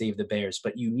 we want to save the bears,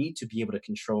 but you need to be able to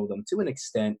control them to an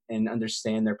extent and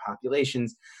understand their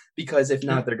populations, because if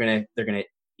not, they're going to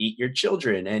eat your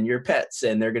children and your pets,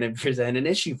 and they're going to present an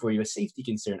issue for you, a safety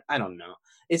concern. I don't know.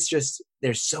 It's just,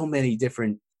 there's so many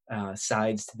different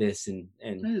sides to this and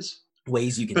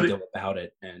ways you can go about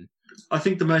it. And I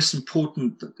think the most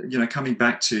important, coming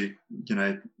back to,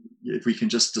 if we can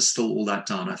just distill all that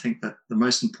down, I think that the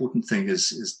most important thing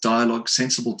is dialogue,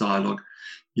 sensible dialogue.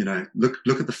 Look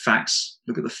at the facts,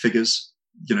 look at the figures,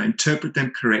 interpret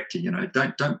them correctly.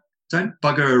 Don't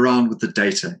bugger around with the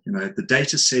data. The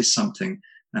data says something,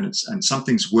 and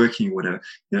something's working, whatever.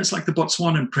 It's like the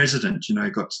Botswanan president,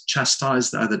 got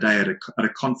chastised the other day at a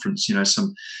conference.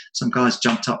 Some guys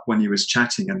jumped up when he was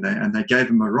chatting, and they gave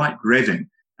him a right revving.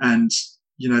 And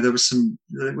there was some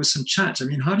chat. I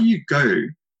mean, how do you go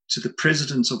to the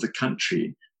president of the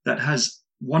country that has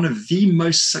one of the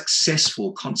most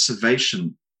successful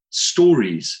conservation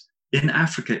stories in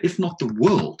Africa, if not the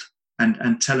world,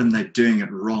 and tell them they're doing it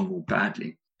wrong or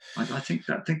badly? I think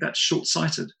that's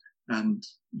short-sighted. And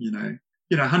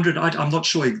 100. I'm not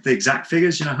sure the exact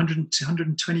figures.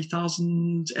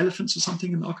 120,000 elephants or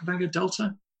something in the Okavango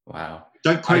Delta. Wow!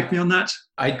 Don't quote me on that.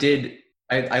 I did.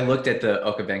 I looked at the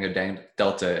Okavango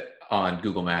Delta on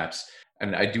Google Maps,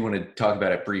 and I do want to talk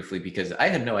about it briefly because I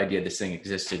had no idea this thing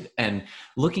existed. And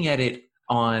looking at it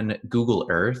on Google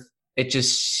Earth, it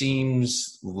just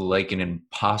seems like an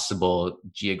impossible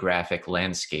geographic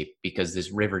landscape because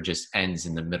this river just ends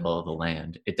in the middle of the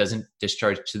land. It doesn't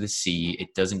discharge to the sea.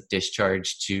 It doesn't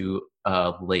discharge to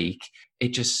a lake. It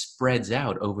just spreads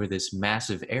out over this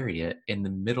massive area in the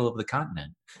middle of the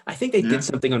continent. I think they did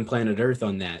something on planet Earth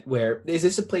on that, where is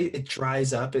this a place it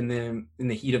dries up in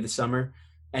the heat of the summer,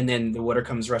 and then the water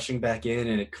comes rushing back in,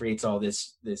 and it creates all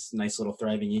this nice little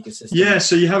thriving ecosystem. Yeah,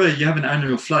 so you have an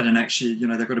annual flood, and actually,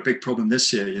 they've got a big problem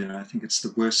this year. I think it's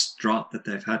the worst drought that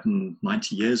they've had in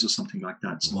 90 years or something like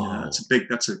that. So,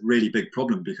 that's a really big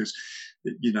problem because,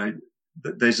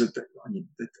 there's the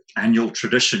annual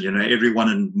tradition. Everyone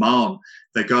in Maun,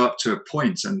 they go up to a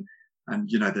point and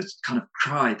there's kind of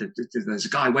cry that there's a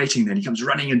guy waiting there, and he comes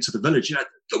running into the village.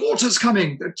 The water's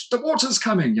coming, the water's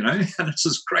coming. And it's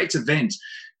this great event,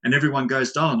 and everyone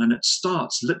goes down, and it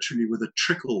starts literally with a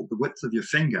trickle the width of your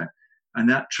finger, and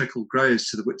that trickle grows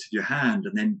to the width of your hand,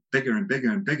 and then bigger and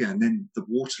bigger and bigger, and then the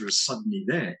water is suddenly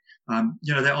there.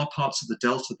 There are parts of the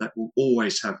delta that will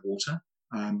always have water,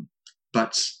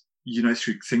 but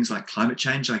through things like climate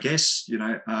change, I guess,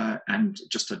 and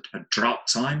just a drought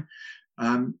time.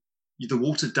 The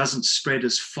water doesn't spread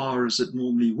as far as it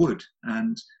normally would,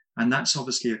 and that's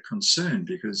obviously a concern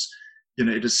because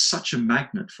it is such a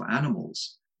magnet for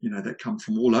animals that come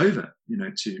from all over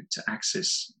to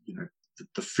access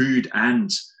the food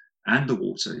and the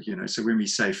water. So when we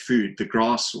say food, the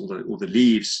grass or the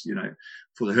leaves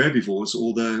for the herbivores,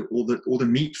 or the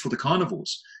meat for the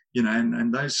carnivores,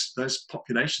 and those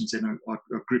populations then are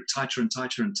grouped tighter and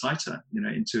tighter and tighter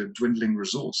into a dwindling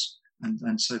resource.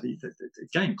 And so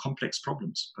again, complex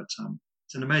problems, but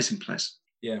it's an amazing place.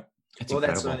 Yeah.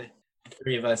 That's why the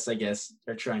three of us, I guess,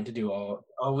 are trying to do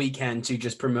all we can to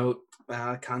just promote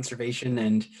conservation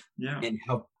and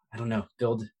help,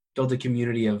 build a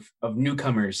community of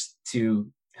newcomers to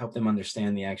help them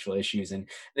understand the actual issues. And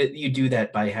you do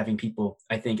that by having people,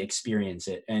 I think, experience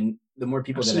it. And the more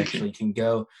people that actually can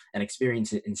go and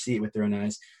experience it and see it with their own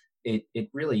eyes, it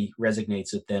really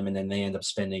resonates with them, and then they end up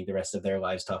spending the rest of their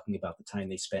lives talking about the time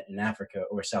they spent in Africa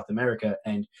or South America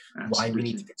and why we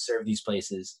need to conserve these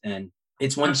places. And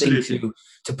it's one thing to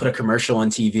put a commercial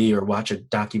on TV or watch a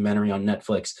documentary on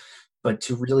Netflix, but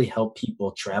to really help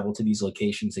people travel to these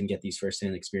locations and get these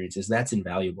firsthand experiences, that's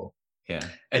invaluable. Yeah,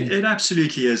 and it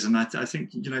absolutely is. And I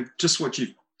think just what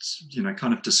you've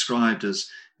kind of described as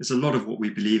is a lot of what we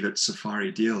believe at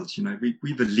Safari Deals.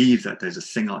 We believe that there's a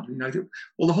thing on,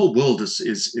 the whole world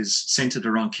is centered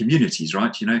around communities,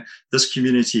 right? This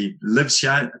community lives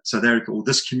here, so or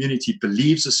this community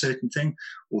believes a certain thing,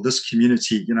 or this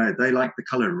community, they like the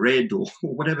color red, or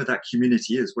whatever that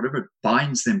community is, whatever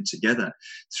binds them together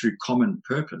through common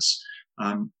purpose.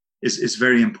 Is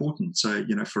very important. So,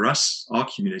 for us, our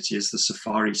community is the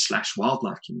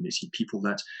safari/wildlife community, people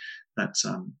that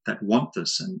that want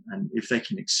this, and if they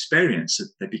can experience it,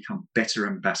 they become better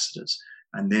ambassadors,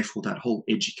 and therefore that whole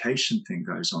education thing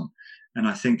goes on. And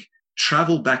I think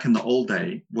travel back in the old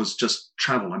day was just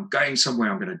travel. I'm going somewhere,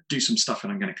 I'm going to do some stuff,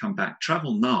 and I'm going to come back.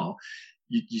 Travel now,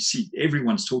 you see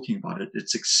everyone's talking about it.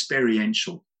 It's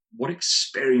experiential. What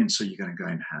experience are you going to go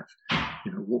and have?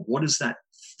 What is that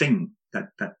thing that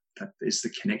is the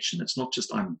connection? It's not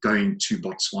just I'm going to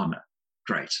Botswana,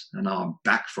 great, and now I'm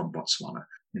back from Botswana.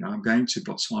 I'm going to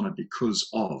Botswana because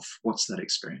of what's that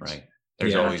experience? Right.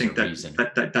 There's always a reason.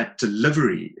 That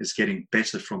delivery is getting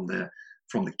better from the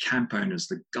camp owners,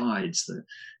 the guides.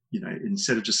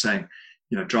 Instead of just saying,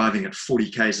 driving at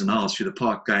 40 k's an hour through the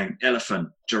park, going elephant,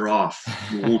 giraffe,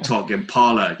 warthog,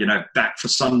 impala, back for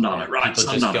sundial, right? People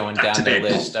sundial, just going down the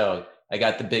list. Oh, I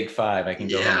got the big five. I can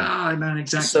go home. Yeah, man,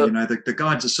 exactly. So, the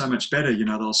guides are so much better.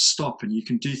 They'll stop, and you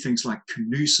can do things like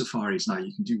canoe safaris now.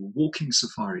 You can do walking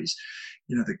safaris.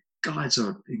 The guides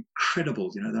are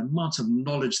incredible. The amount of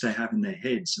knowledge they have in their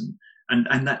heads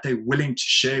and that they're willing to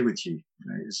share with you,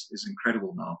 is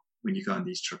incredible now when you go on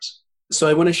these trips. So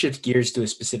I want to shift gears to a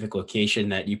specific location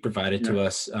that you provided to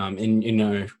us in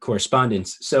our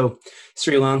correspondence. So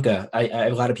Sri Lanka, a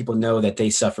lot of people know that they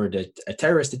suffered a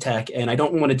terrorist attack, and I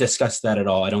don't want to discuss that at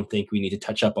all. I don't think we need to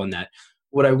touch up on that.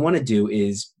 What I want to do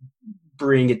is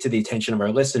bring it to the attention of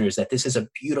our listeners that this is a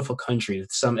beautiful country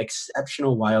with some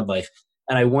exceptional wildlife.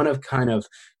 And I want to kind of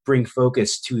bring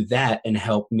focus to that and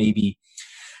help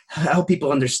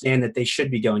people understand that they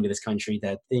should be going to this country,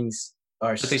 that things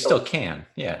are But they still can.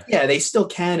 Yeah. Yeah, they still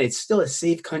can. It's still a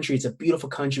safe country. It's a beautiful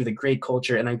country with a great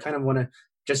culture. And I kind of want to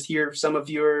just hear some of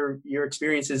your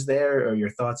experiences there, or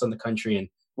your thoughts on the country and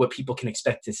what people can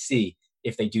expect to see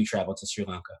if they do travel to Sri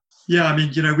Lanka. Yeah, I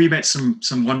mean, we met some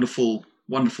wonderful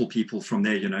people from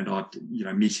there,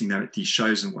 meeting them at these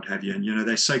shows and what have you. And,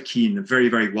 they're so keen, they're very,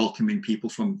 very welcoming people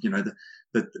from,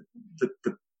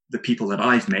 the people that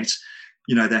I've met.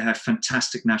 They have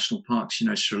fantastic national parks.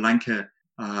 Sri Lanka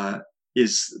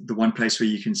is the one place where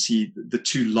you can see the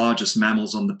two largest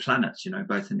mammals on the planet,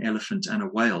 both an elephant and a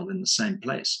whale in the same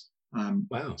place.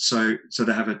 Wow. So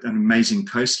they have an amazing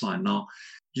coastline. Now,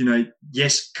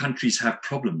 yes, countries have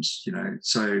problems,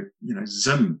 so,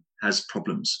 Zim has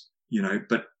problems,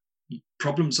 but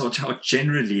problems are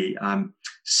generally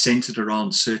centered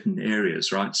around certain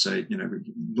areas, right? So,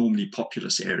 normally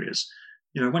populous areas.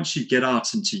 Once you get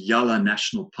out into Yala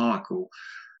National Park or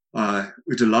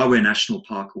Udalawe National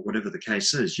Park or whatever the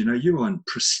case is, you are in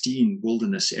pristine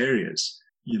wilderness areas,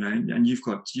 and you've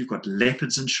got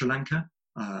leopards in Sri Lanka,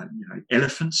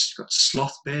 elephants, you've got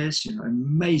sloth bears,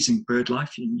 amazing bird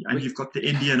life, and you've got the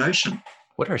Indian Ocean.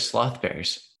 What are sloth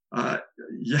bears?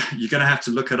 Yeah, you're going to have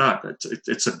to look it up.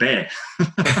 It's a bear.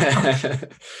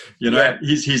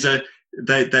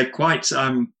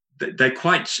 They're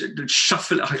quite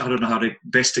shuffle. I don't know how to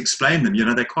best explain them.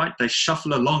 They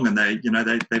shuffle along, and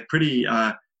they're pretty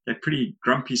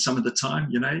grumpy some of the time.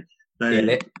 You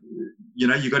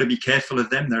got to be careful of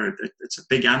them. It's a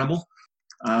big animal.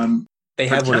 They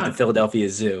have one at the Philadelphia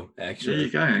Zoo, actually.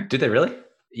 There you go. Do they really?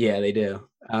 Yeah, they do.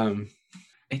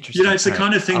 Interesting. It's the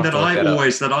kind of thing that I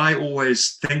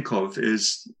always think of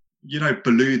is,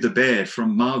 Baloo the bear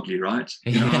from Mowgli, right?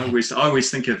 I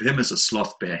always think of him as a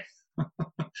sloth bear.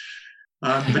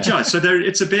 But yeah, so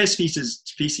it's a bear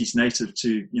species native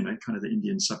to, kind of the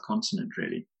Indian subcontinent,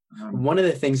 really. One of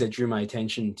the things that drew my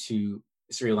attention to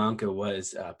Sri Lanka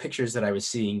was pictures that I was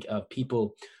seeing of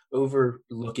people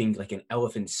overlooking like an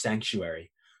elephant sanctuary.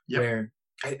 Yep. Where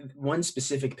one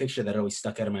specific picture that always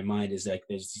stuck out of my mind is like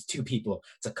there's these two people,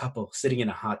 it's a couple sitting in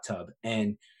a hot tub,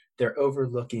 and they're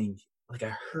overlooking like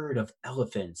a herd of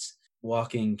elephants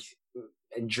walking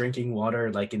and drinking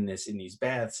water like in these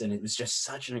baths. And it was just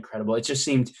such an incredible, it just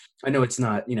seemed, I know it's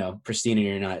not,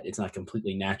 pristine or it's not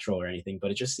completely natural or anything, but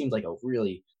it just seemed like a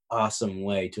really awesome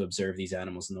way to observe these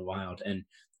animals in the wild. And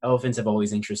elephants have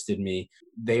always interested me.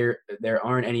 There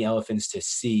aren't any elephants to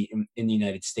see in the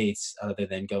United States other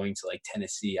than going to like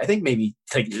Tennessee. I think maybe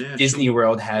Disney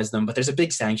World has them, but there's a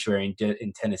big sanctuary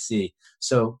in Tennessee.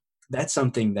 So that's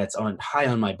something that's high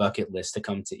on my bucket list, to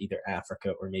come to either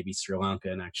Africa or maybe Sri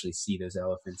Lanka and actually see those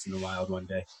elephants in the wild one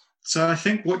day. So I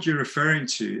think what you're referring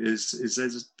to is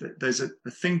there's a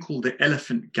thing called the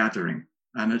Elephant Gathering,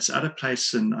 and it's at a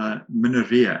place in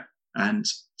Minaria. And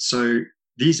so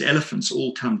these elephants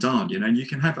all come down, and you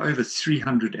can have over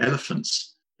 300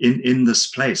 elephants in this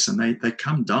place, and they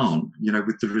come down,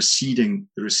 with the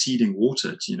receding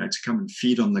water, to come and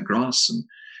feed on the grass. And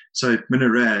so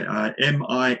Minaria,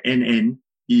 Minneria.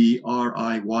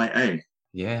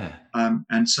 Yeah.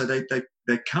 And so they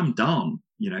come down,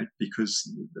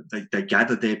 because they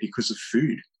gather there because of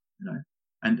food,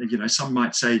 And, some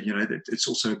might say, that it's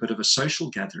also a bit of a social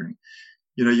gathering.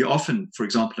 You often, for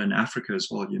example, in Africa as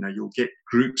well, you'll get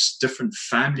groups, different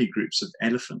family groups of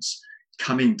elephants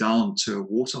coming down to a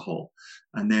waterhole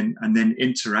and then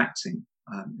interacting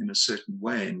in a certain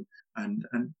way and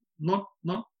not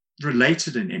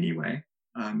related in any way,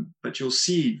 but you'll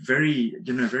see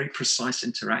very precise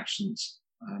interactions.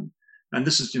 And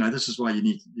this is why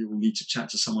you will need to chat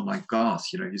to someone like Garth.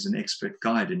 He's an expert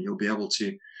guide, and you'll be able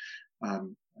to,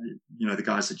 the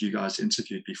guys that you guys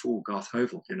interviewed before, Garth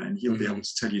Hovel, and he'll be able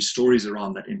to tell you stories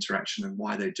around that interaction and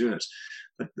why they do it.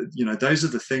 But those are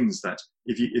the things that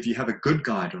if you have a good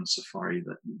guide on safari,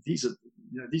 that these are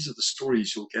the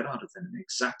stories you'll get out of them and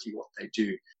exactly what they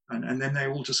do, and then they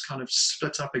all just kind of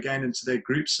split up again into their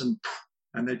groups and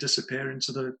they disappear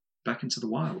back into the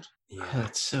wild. Yeah,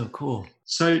 that's so cool.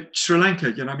 So Sri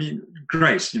Lanka,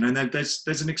 great. And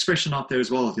there's an expression out there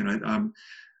as well.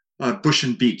 Bush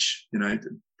and beach.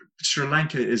 Sri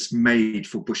Lanka is made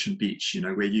for bush and beach.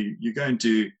 Where you go and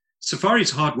do safari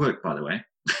is hard work, by the way.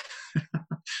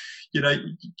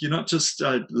 You're not just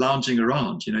lounging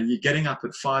around. You're getting up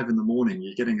at 5 a.m.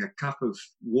 You're getting a cup of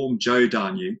warm Joe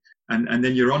down you, and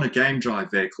then you're on a game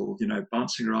drive vehicle.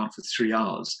 Bouncing around for 3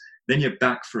 hours. Then you're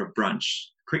back for a brunch,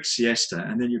 quick siesta,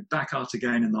 and then you're back out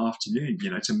again in the afternoon.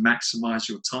 To maximize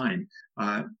your time.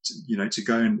 To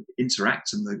go and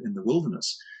interact in the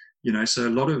wilderness. So a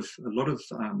lot of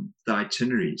the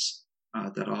itineraries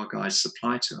that our guys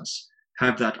supply to us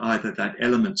have either that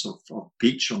element of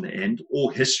beach on the end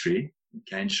or history.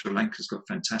 Again, Sri Lanka's got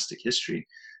fantastic history,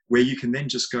 where you can then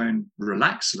just go and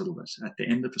relax a little bit at the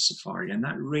end of a safari, and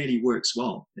that really works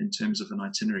well in terms of an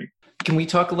itinerary. Can we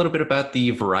talk a little bit about the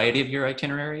variety of your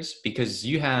itineraries? Because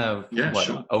you have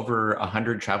sure. over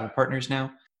 100 travel partners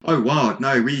now. Oh wow!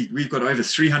 No, we've got over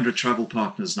 300 travel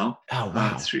partners now. Oh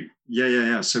wow!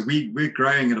 Yeah. So we're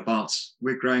growing at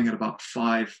about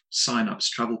 5 sign-ups,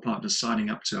 travel partners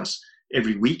signing up to us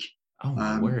every week. Oh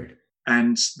my word!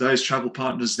 And those travel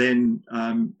partners then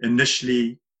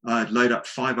initially load up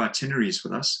 5 itineraries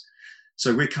with us.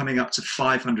 So we're coming up to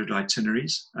 500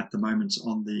 itineraries at the moment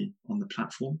on the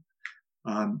platform.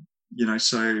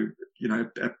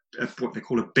 What they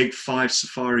call a Big 5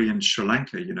 safari in Sri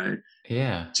Lanka,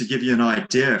 to give you an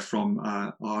idea from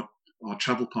our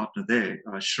travel partner there,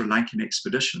 Sri Lankan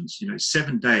Expeditions,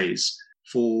 7 days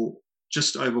for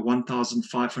just over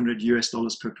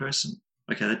 $1,500 per person.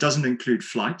 Okay, that doesn't include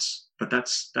flights, but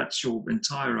that's your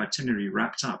entire itinerary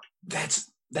wrapped up. That's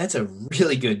a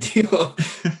really good deal.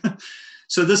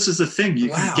 So this is the thing, you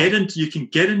can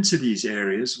get into these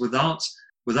areas without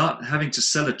having to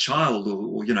sell a child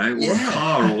or a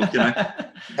car or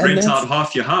rent out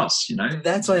half your house.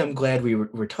 That's why I'm glad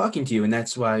we're talking to you, and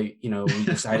that's why we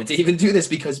decided to even do this,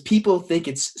 because people think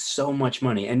it's so much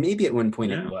money, and maybe at one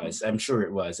point it was. I'm sure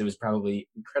it was. It was probably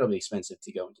incredibly expensive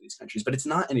to go into these countries, but it's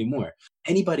not anymore.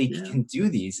 Anybody can do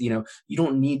these. You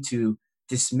don't need to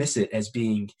dismiss it as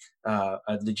being a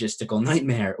logistical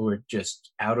nightmare or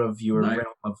just out of your realm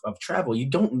of travel. You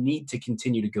don't need to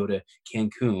continue to go to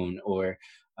Cancun or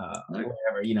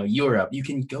wherever, Europe. You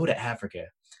can go to Africa.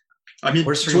 I mean,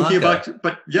 talking about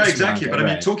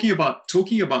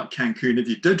Cancun, if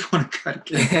you did want to go to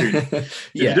Cancun,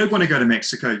 if you did want to go to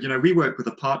Mexico, we work with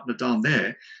a partner down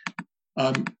there,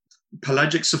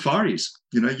 Pelagic Safaris.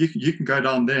 You can go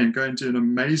down there and go into an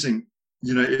amazing,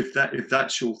 if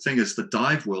that's your thing, is the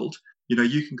dive world,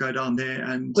 you can go down there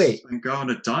and go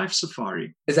on a dive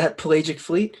safari. Is that Pelagic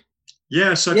Fleet?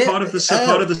 Yeah, part of the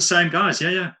same guys.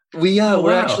 Yeah.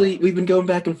 We've been going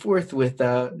back and forth with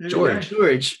George.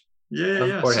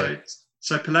 Yeah.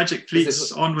 So Pelagic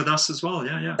Fleet's on with us as well.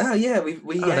 Yeah. Oh yeah,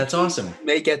 we that's awesome.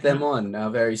 May get them on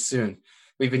very soon.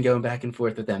 We've been going back and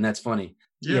forth with them. That's funny.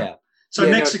 Yeah. So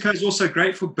Mexico is also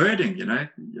great for birding.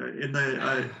 In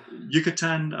the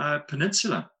Yucatan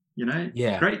Peninsula.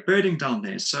 Great birding down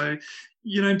there. So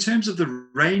in terms of the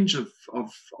range of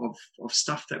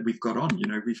stuff that we've got on,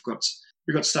 we've got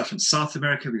stuff in South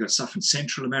America, we've got stuff in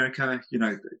Central America,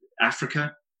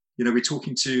 Africa. We're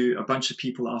talking to a bunch of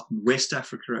people out in West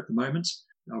Africa at the moment.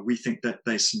 We think that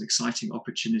there's some exciting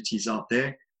opportunities out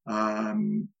there.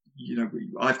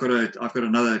 I've got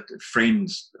another friend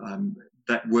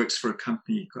that works for a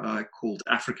company called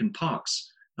African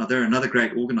Parks. Now they're another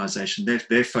great organization.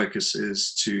 Their focus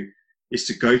is to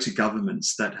go to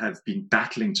governments that have been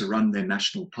battling to run their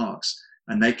national parks,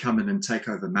 and they come in and take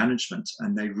over management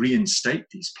and they reinstate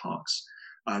these parks,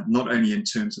 not only in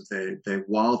terms of their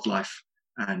wildlife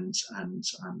and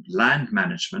land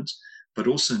management, but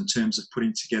also in terms of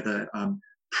putting together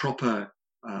proper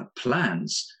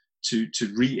plans to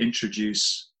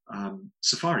reintroduce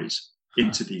safaris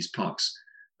into these parks.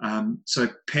 So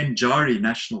Penjari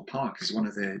National Park is one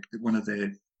of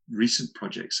their recent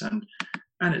projects, and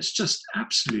it's just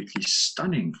absolutely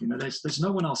stunning. You know, there's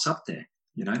no one else up there.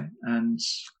 You know, and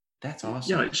that's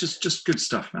awesome. Yeah, it's just good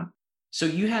stuff, man. So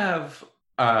you have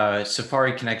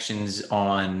safari connections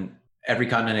on every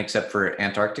continent except for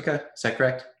Antarctica. Is that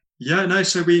correct? Yeah, no.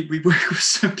 So we work with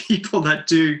some people that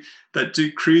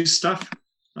do cruise stuff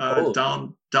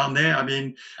down there. I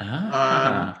mean,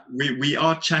 we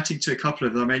are chatting to a couple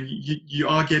of them. I mean, you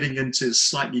are getting into a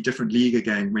slightly different league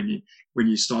again when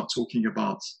you start talking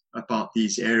about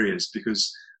these areas,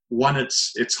 because one,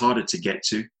 it's harder to get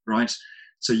to, right?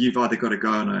 So you've either got to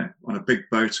go on a big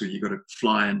boat, or you've got to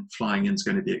fly in. Flying in is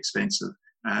going to be expensive,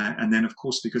 and then of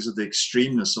course, because of the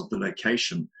extremeness of the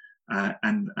location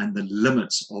and the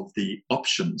limits of the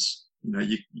options, you know,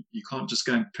 you can't just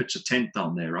go and pitch a tent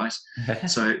down there, right?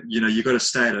 So you know, you've got to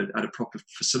stay at a proper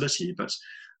facility. But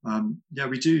yeah,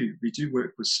 we do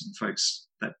work with some folks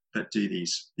that do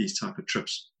these type of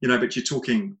trips. You know, but you're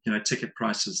talking, you know, ticket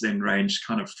prices then range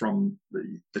kind of from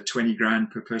the 20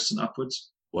 grand per person upwards.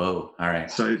 Whoa! All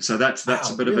right. So that's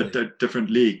a bit really? Of a different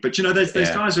league. But you know, there's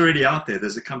guys already out there.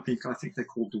 There's a company, I think they're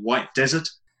called the White Desert.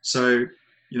 So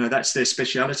you know, that's their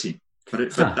speciality. But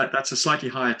that's a slightly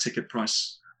higher ticket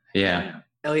price. Yeah.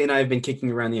 Elliot and I have been kicking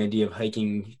around the idea of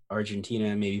hiking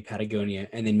Argentina, maybe Patagonia,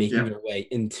 and then making our way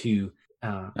into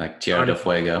like Tierra del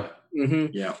Fuego. Mm-hmm.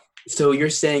 Yeah. So you're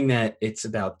saying that it's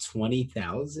about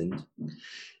 20,000?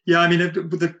 Yeah, I mean,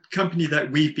 the company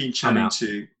that we've been chatting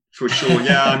to. For sure,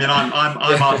 yeah. I mean, I'm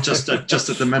out just at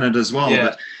the minute as well.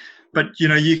 Yeah. But you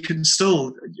know, you can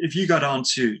still, if you go down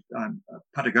to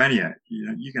Patagonia, you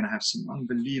know, you're going to have some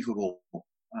unbelievable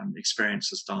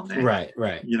experiences down there. Right.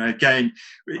 You know, again,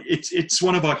 it's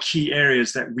one of our key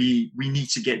areas that we need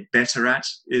to get better at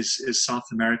is South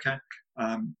America.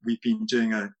 We've been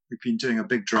doing a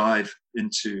big drive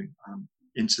into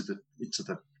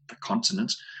the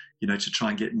continent, you know, to try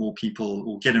and get more people,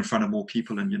 or get in front of more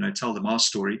people, and you know, tell them our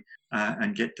story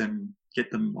and get them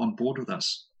on board with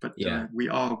us. But we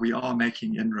are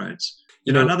making inroads.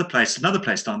 You know, another place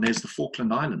down there is the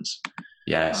Falkland Islands.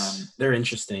 Yes, they're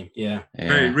interesting. Yeah.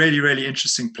 Really, really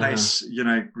interesting place. You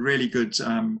know, really good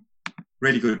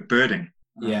birding.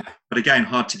 Yeah, but again,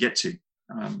 hard to get to.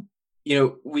 You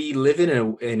know, we live in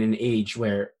an age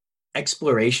where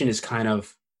exploration is kind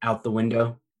of out the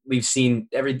window. We've seen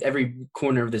every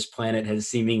corner of this planet has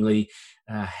seemingly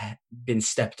been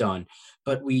stepped on,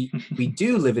 but we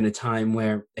do live in a time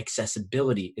where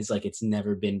accessibility is like it's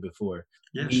never been before.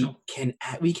 Yeah,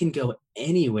 we can go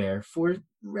anywhere for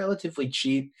relatively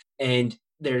cheap, and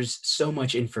there's so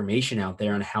much information out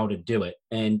there on how to do it.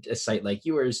 And a site like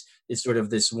yours is sort of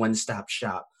this one-stop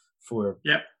shop for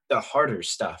the harder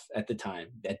stuff at the time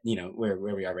that, you know, where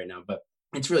we are right now. But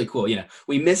it's really cool. You know,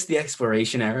 we missed the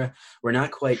exploration era. We're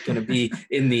not quite going to be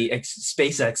in the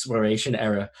space exploration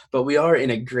era, but we are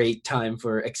in a great time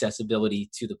for accessibility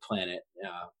to the planet.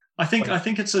 I think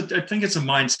it's a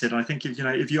mindset. I think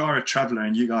if you are a traveler,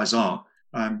 and you guys are,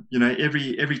 you know,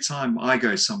 every time I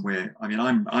go somewhere, I mean,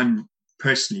 I'm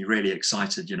personally really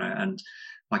excited, you know, and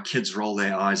my kids roll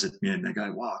their eyes at me and they go,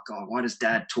 "Wow, God, why does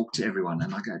Dad talk to everyone?"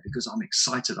 And I go, "Because I'm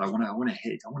excited. I want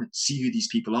to see who these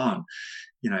people are."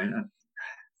 And,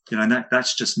 and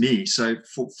that's just me. So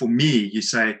for me, you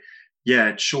say,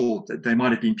 yeah, sure, there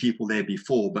might have been people there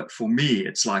before, but for me,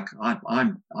 it's like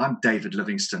I'm David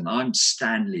Livingstone, I'm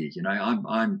Stanley, you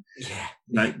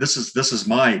know, this is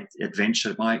my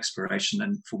adventure, my exploration,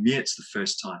 and for me, it's the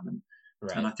first time,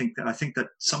 and I think that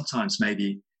sometimes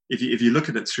maybe if you look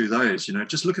at it through those, you know,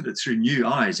 just look at it through new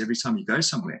eyes every time you go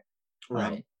somewhere,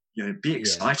 right? You know, be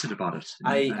excited about it.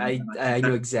 I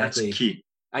know exactly. That's key.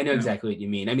 I know exactly what you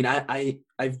mean. I mean, I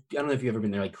don't know if you've ever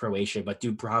been there, like Croatia, but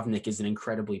Dubrovnik is an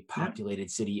incredibly populated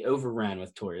city, overrun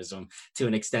with tourism to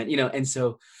an extent, you know, and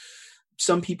so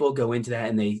some people go into that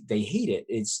and they hate it.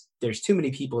 There's too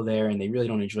many people there and they really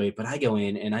don't enjoy it. But I go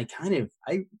in and I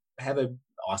have an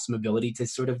awesome ability to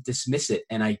sort of dismiss it,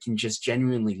 and I can just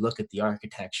genuinely look at the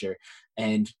architecture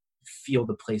and feel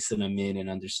the place that I'm in and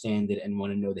understand it and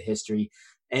want to know the history,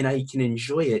 and I can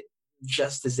enjoy it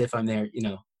just as if I'm there, you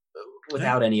know,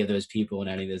 without any of those people and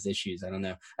any of those issues. I don't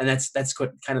know. And that's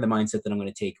kind of the mindset that I'm going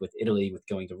to take with Italy, with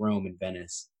going to Rome and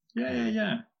Venice.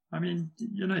 Yeah. I mean,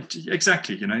 you know,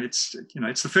 exactly, you know, it's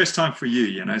the first time for you,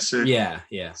 you know, so yeah.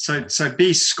 So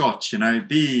be Scott, you know,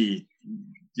 be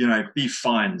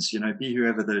Fiennes, you know, be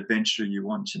whoever the adventurer you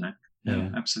want, you know. Yeah,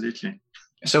 absolutely.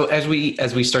 So as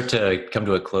we start to come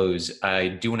to a close, I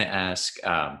do want to ask,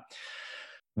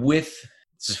 with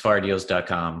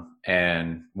SafariDeals.com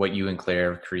and what you and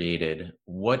Claire created,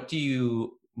 what do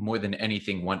you more than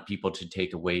anything want people to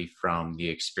take away from the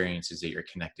experiences that you're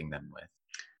connecting them with?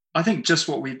 I think just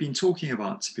what we've been talking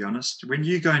about, to be honest. When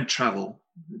you go and travel,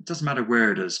 it doesn't matter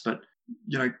where it is, but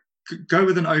go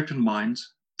with an open mind.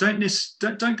 Don't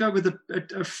go with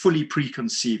a fully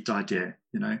preconceived idea.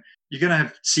 You're going to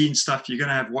have seen stuff. You're going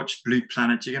to have watched Blue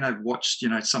Planet. You're going to have watched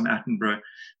some Attenborough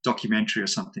documentary or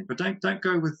something. But don't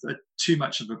go with too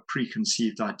much of a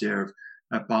preconceived idea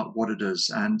about what it is,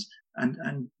 and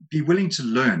be willing to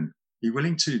learn. Be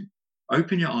willing to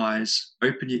open your eyes,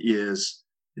 open your ears.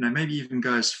 Maybe even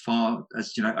go as far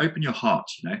as open your heart.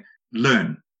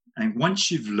 Learn, and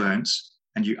once you've learned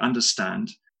and you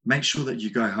understand, make sure that you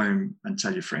go home and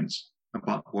tell your friends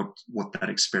about what that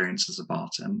experience is about.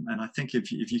 And I think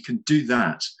if you can do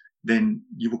that, then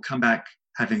you will come back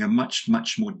having a much,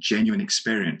 much more genuine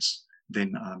experience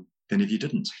than if you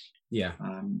didn't. Yeah.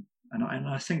 And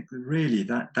I think really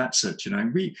that's it.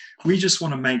 We just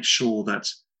want to make sure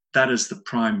that is the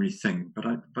primary thing. But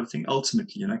I think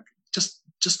ultimately,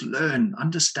 just learn,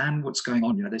 understand what's going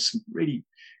on. There's some really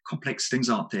complex things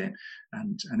out there,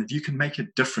 and if you can make a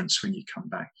difference when you come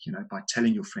back, by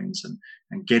telling your friends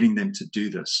and getting them to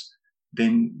do this,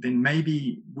 then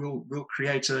maybe we'll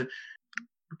create a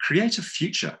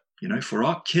future, for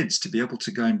our kids to be able to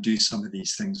go and do some of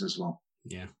these things as well.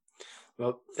 Yeah.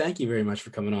 Well, thank you very much for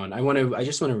coming on. I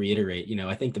just want to reiterate,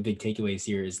 I think the big takeaways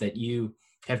here is that you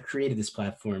have created this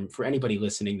platform for anybody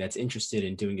listening that's interested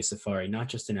in doing a safari, not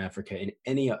just in Africa, in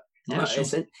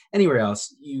anywhere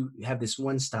else. You have this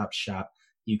one-stop shop.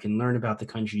 You can learn about the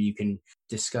country. You can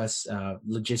discuss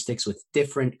logistics with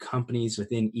different companies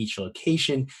within each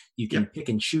location. You can pick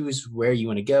and choose where you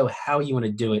want to go, how you want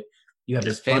to do it. You have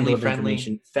this family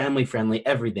friendly,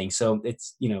 everything. So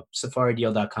it's,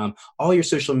 safarideal.com. All your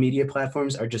social media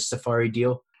platforms are just Safari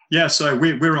Deal. Yeah, so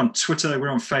we're on Twitter, we're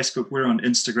on Facebook, we're on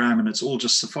Instagram, and it's all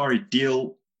just Safari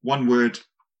Deal. One word,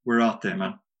 we're out there,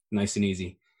 man. Nice and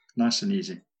easy. Nice and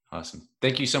easy. Awesome.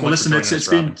 Thank you so much. Well, listen, it's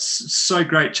been so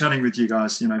great chatting with you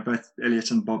guys. Both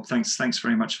Elliot and Bob. Thanks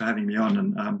very much for having me on,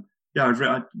 and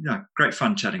great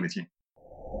fun chatting with you.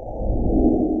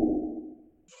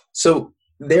 So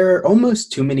there are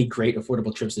almost too many great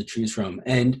affordable trips to choose from,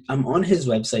 and I'm on his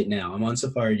website now. I'm on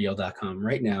safarideal.com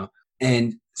right now,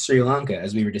 and Sri Lanka,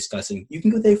 as we were discussing, you can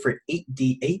go there for 8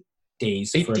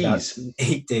 days for about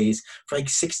 8 days for like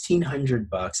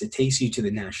 $1,600. It takes you to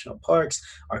the national parks,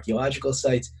 archaeological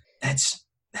sites. That's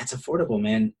affordable,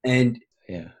 man. And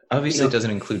yeah, obviously it doesn't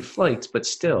include flights, but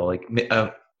still, like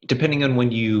depending on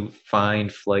when you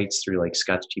find flights through like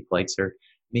Scott's Cheap Flights, are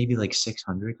maybe like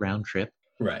 $600 round trip.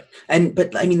 Right.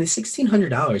 But I mean, the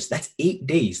 $1,600, that's 8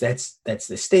 days. That's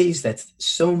the stays. That's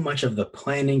so much of the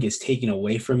planning is taken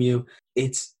away from you.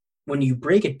 It's when you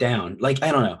break it down, like,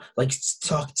 I don't know, like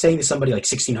saying to somebody like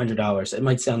 $1,600, it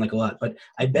might sound like a lot, but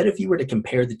I bet if you were to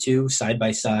compare the two side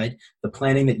by side, the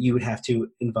planning that you would have to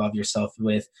involve yourself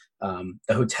with, the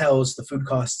hotels, the food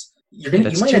costs, you might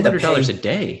end up paying $200 a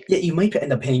day. Yeah, you might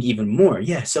end up paying even more.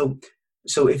 Yeah. So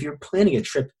if you're planning a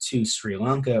trip to Sri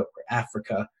Lanka or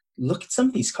Africa, look at some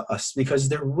of these costs because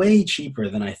they're way cheaper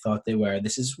than I thought they were.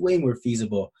 This is way more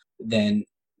feasible than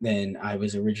I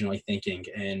was originally thinking.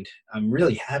 And I'm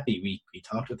really happy we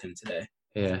talked with him today.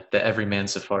 Yeah, the Everyman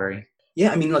Safari.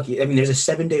 Yeah, there's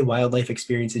a 7-day wildlife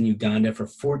experience in Uganda for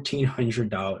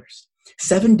 $1,400.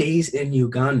 7 days in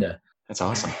Uganda. That's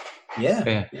awesome.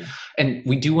 Yeah. And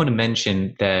we do want to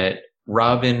mention that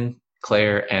Robin,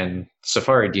 Claire, and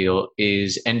Safari Deal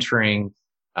is entering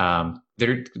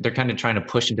they're kind of trying to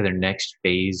push into their next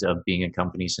phase of being a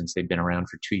company. Since they've been around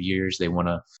for 2 years, they want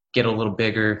to get a little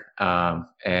bigger,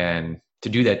 and to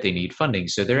do that they need funding.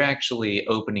 So they're actually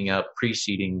opening up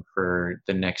pre-seeding for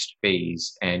the next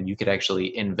phase, and you could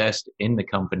actually invest in the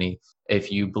company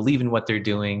if you believe in what they're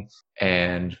doing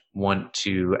and want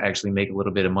to actually make a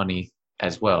little bit of money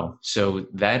as well. So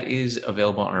that is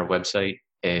available on our website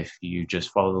if you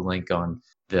just follow the link on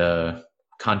the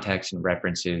contacts and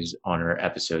references on our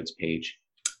episodes page.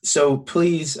 So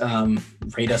please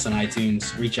rate us on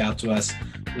iTunes, reach out to us.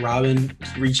 Robin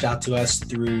reached out to us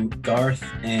through Garth,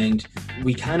 and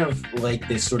we kind of like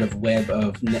this sort of web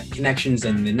of connections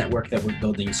and the network that we're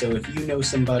building. So if you know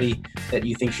somebody that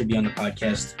you think should be on the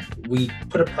podcast, we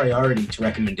put a priority to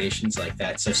recommendations like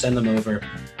that. So send them over,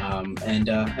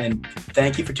 and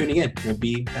thank you for tuning in. We'll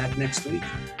be back next week.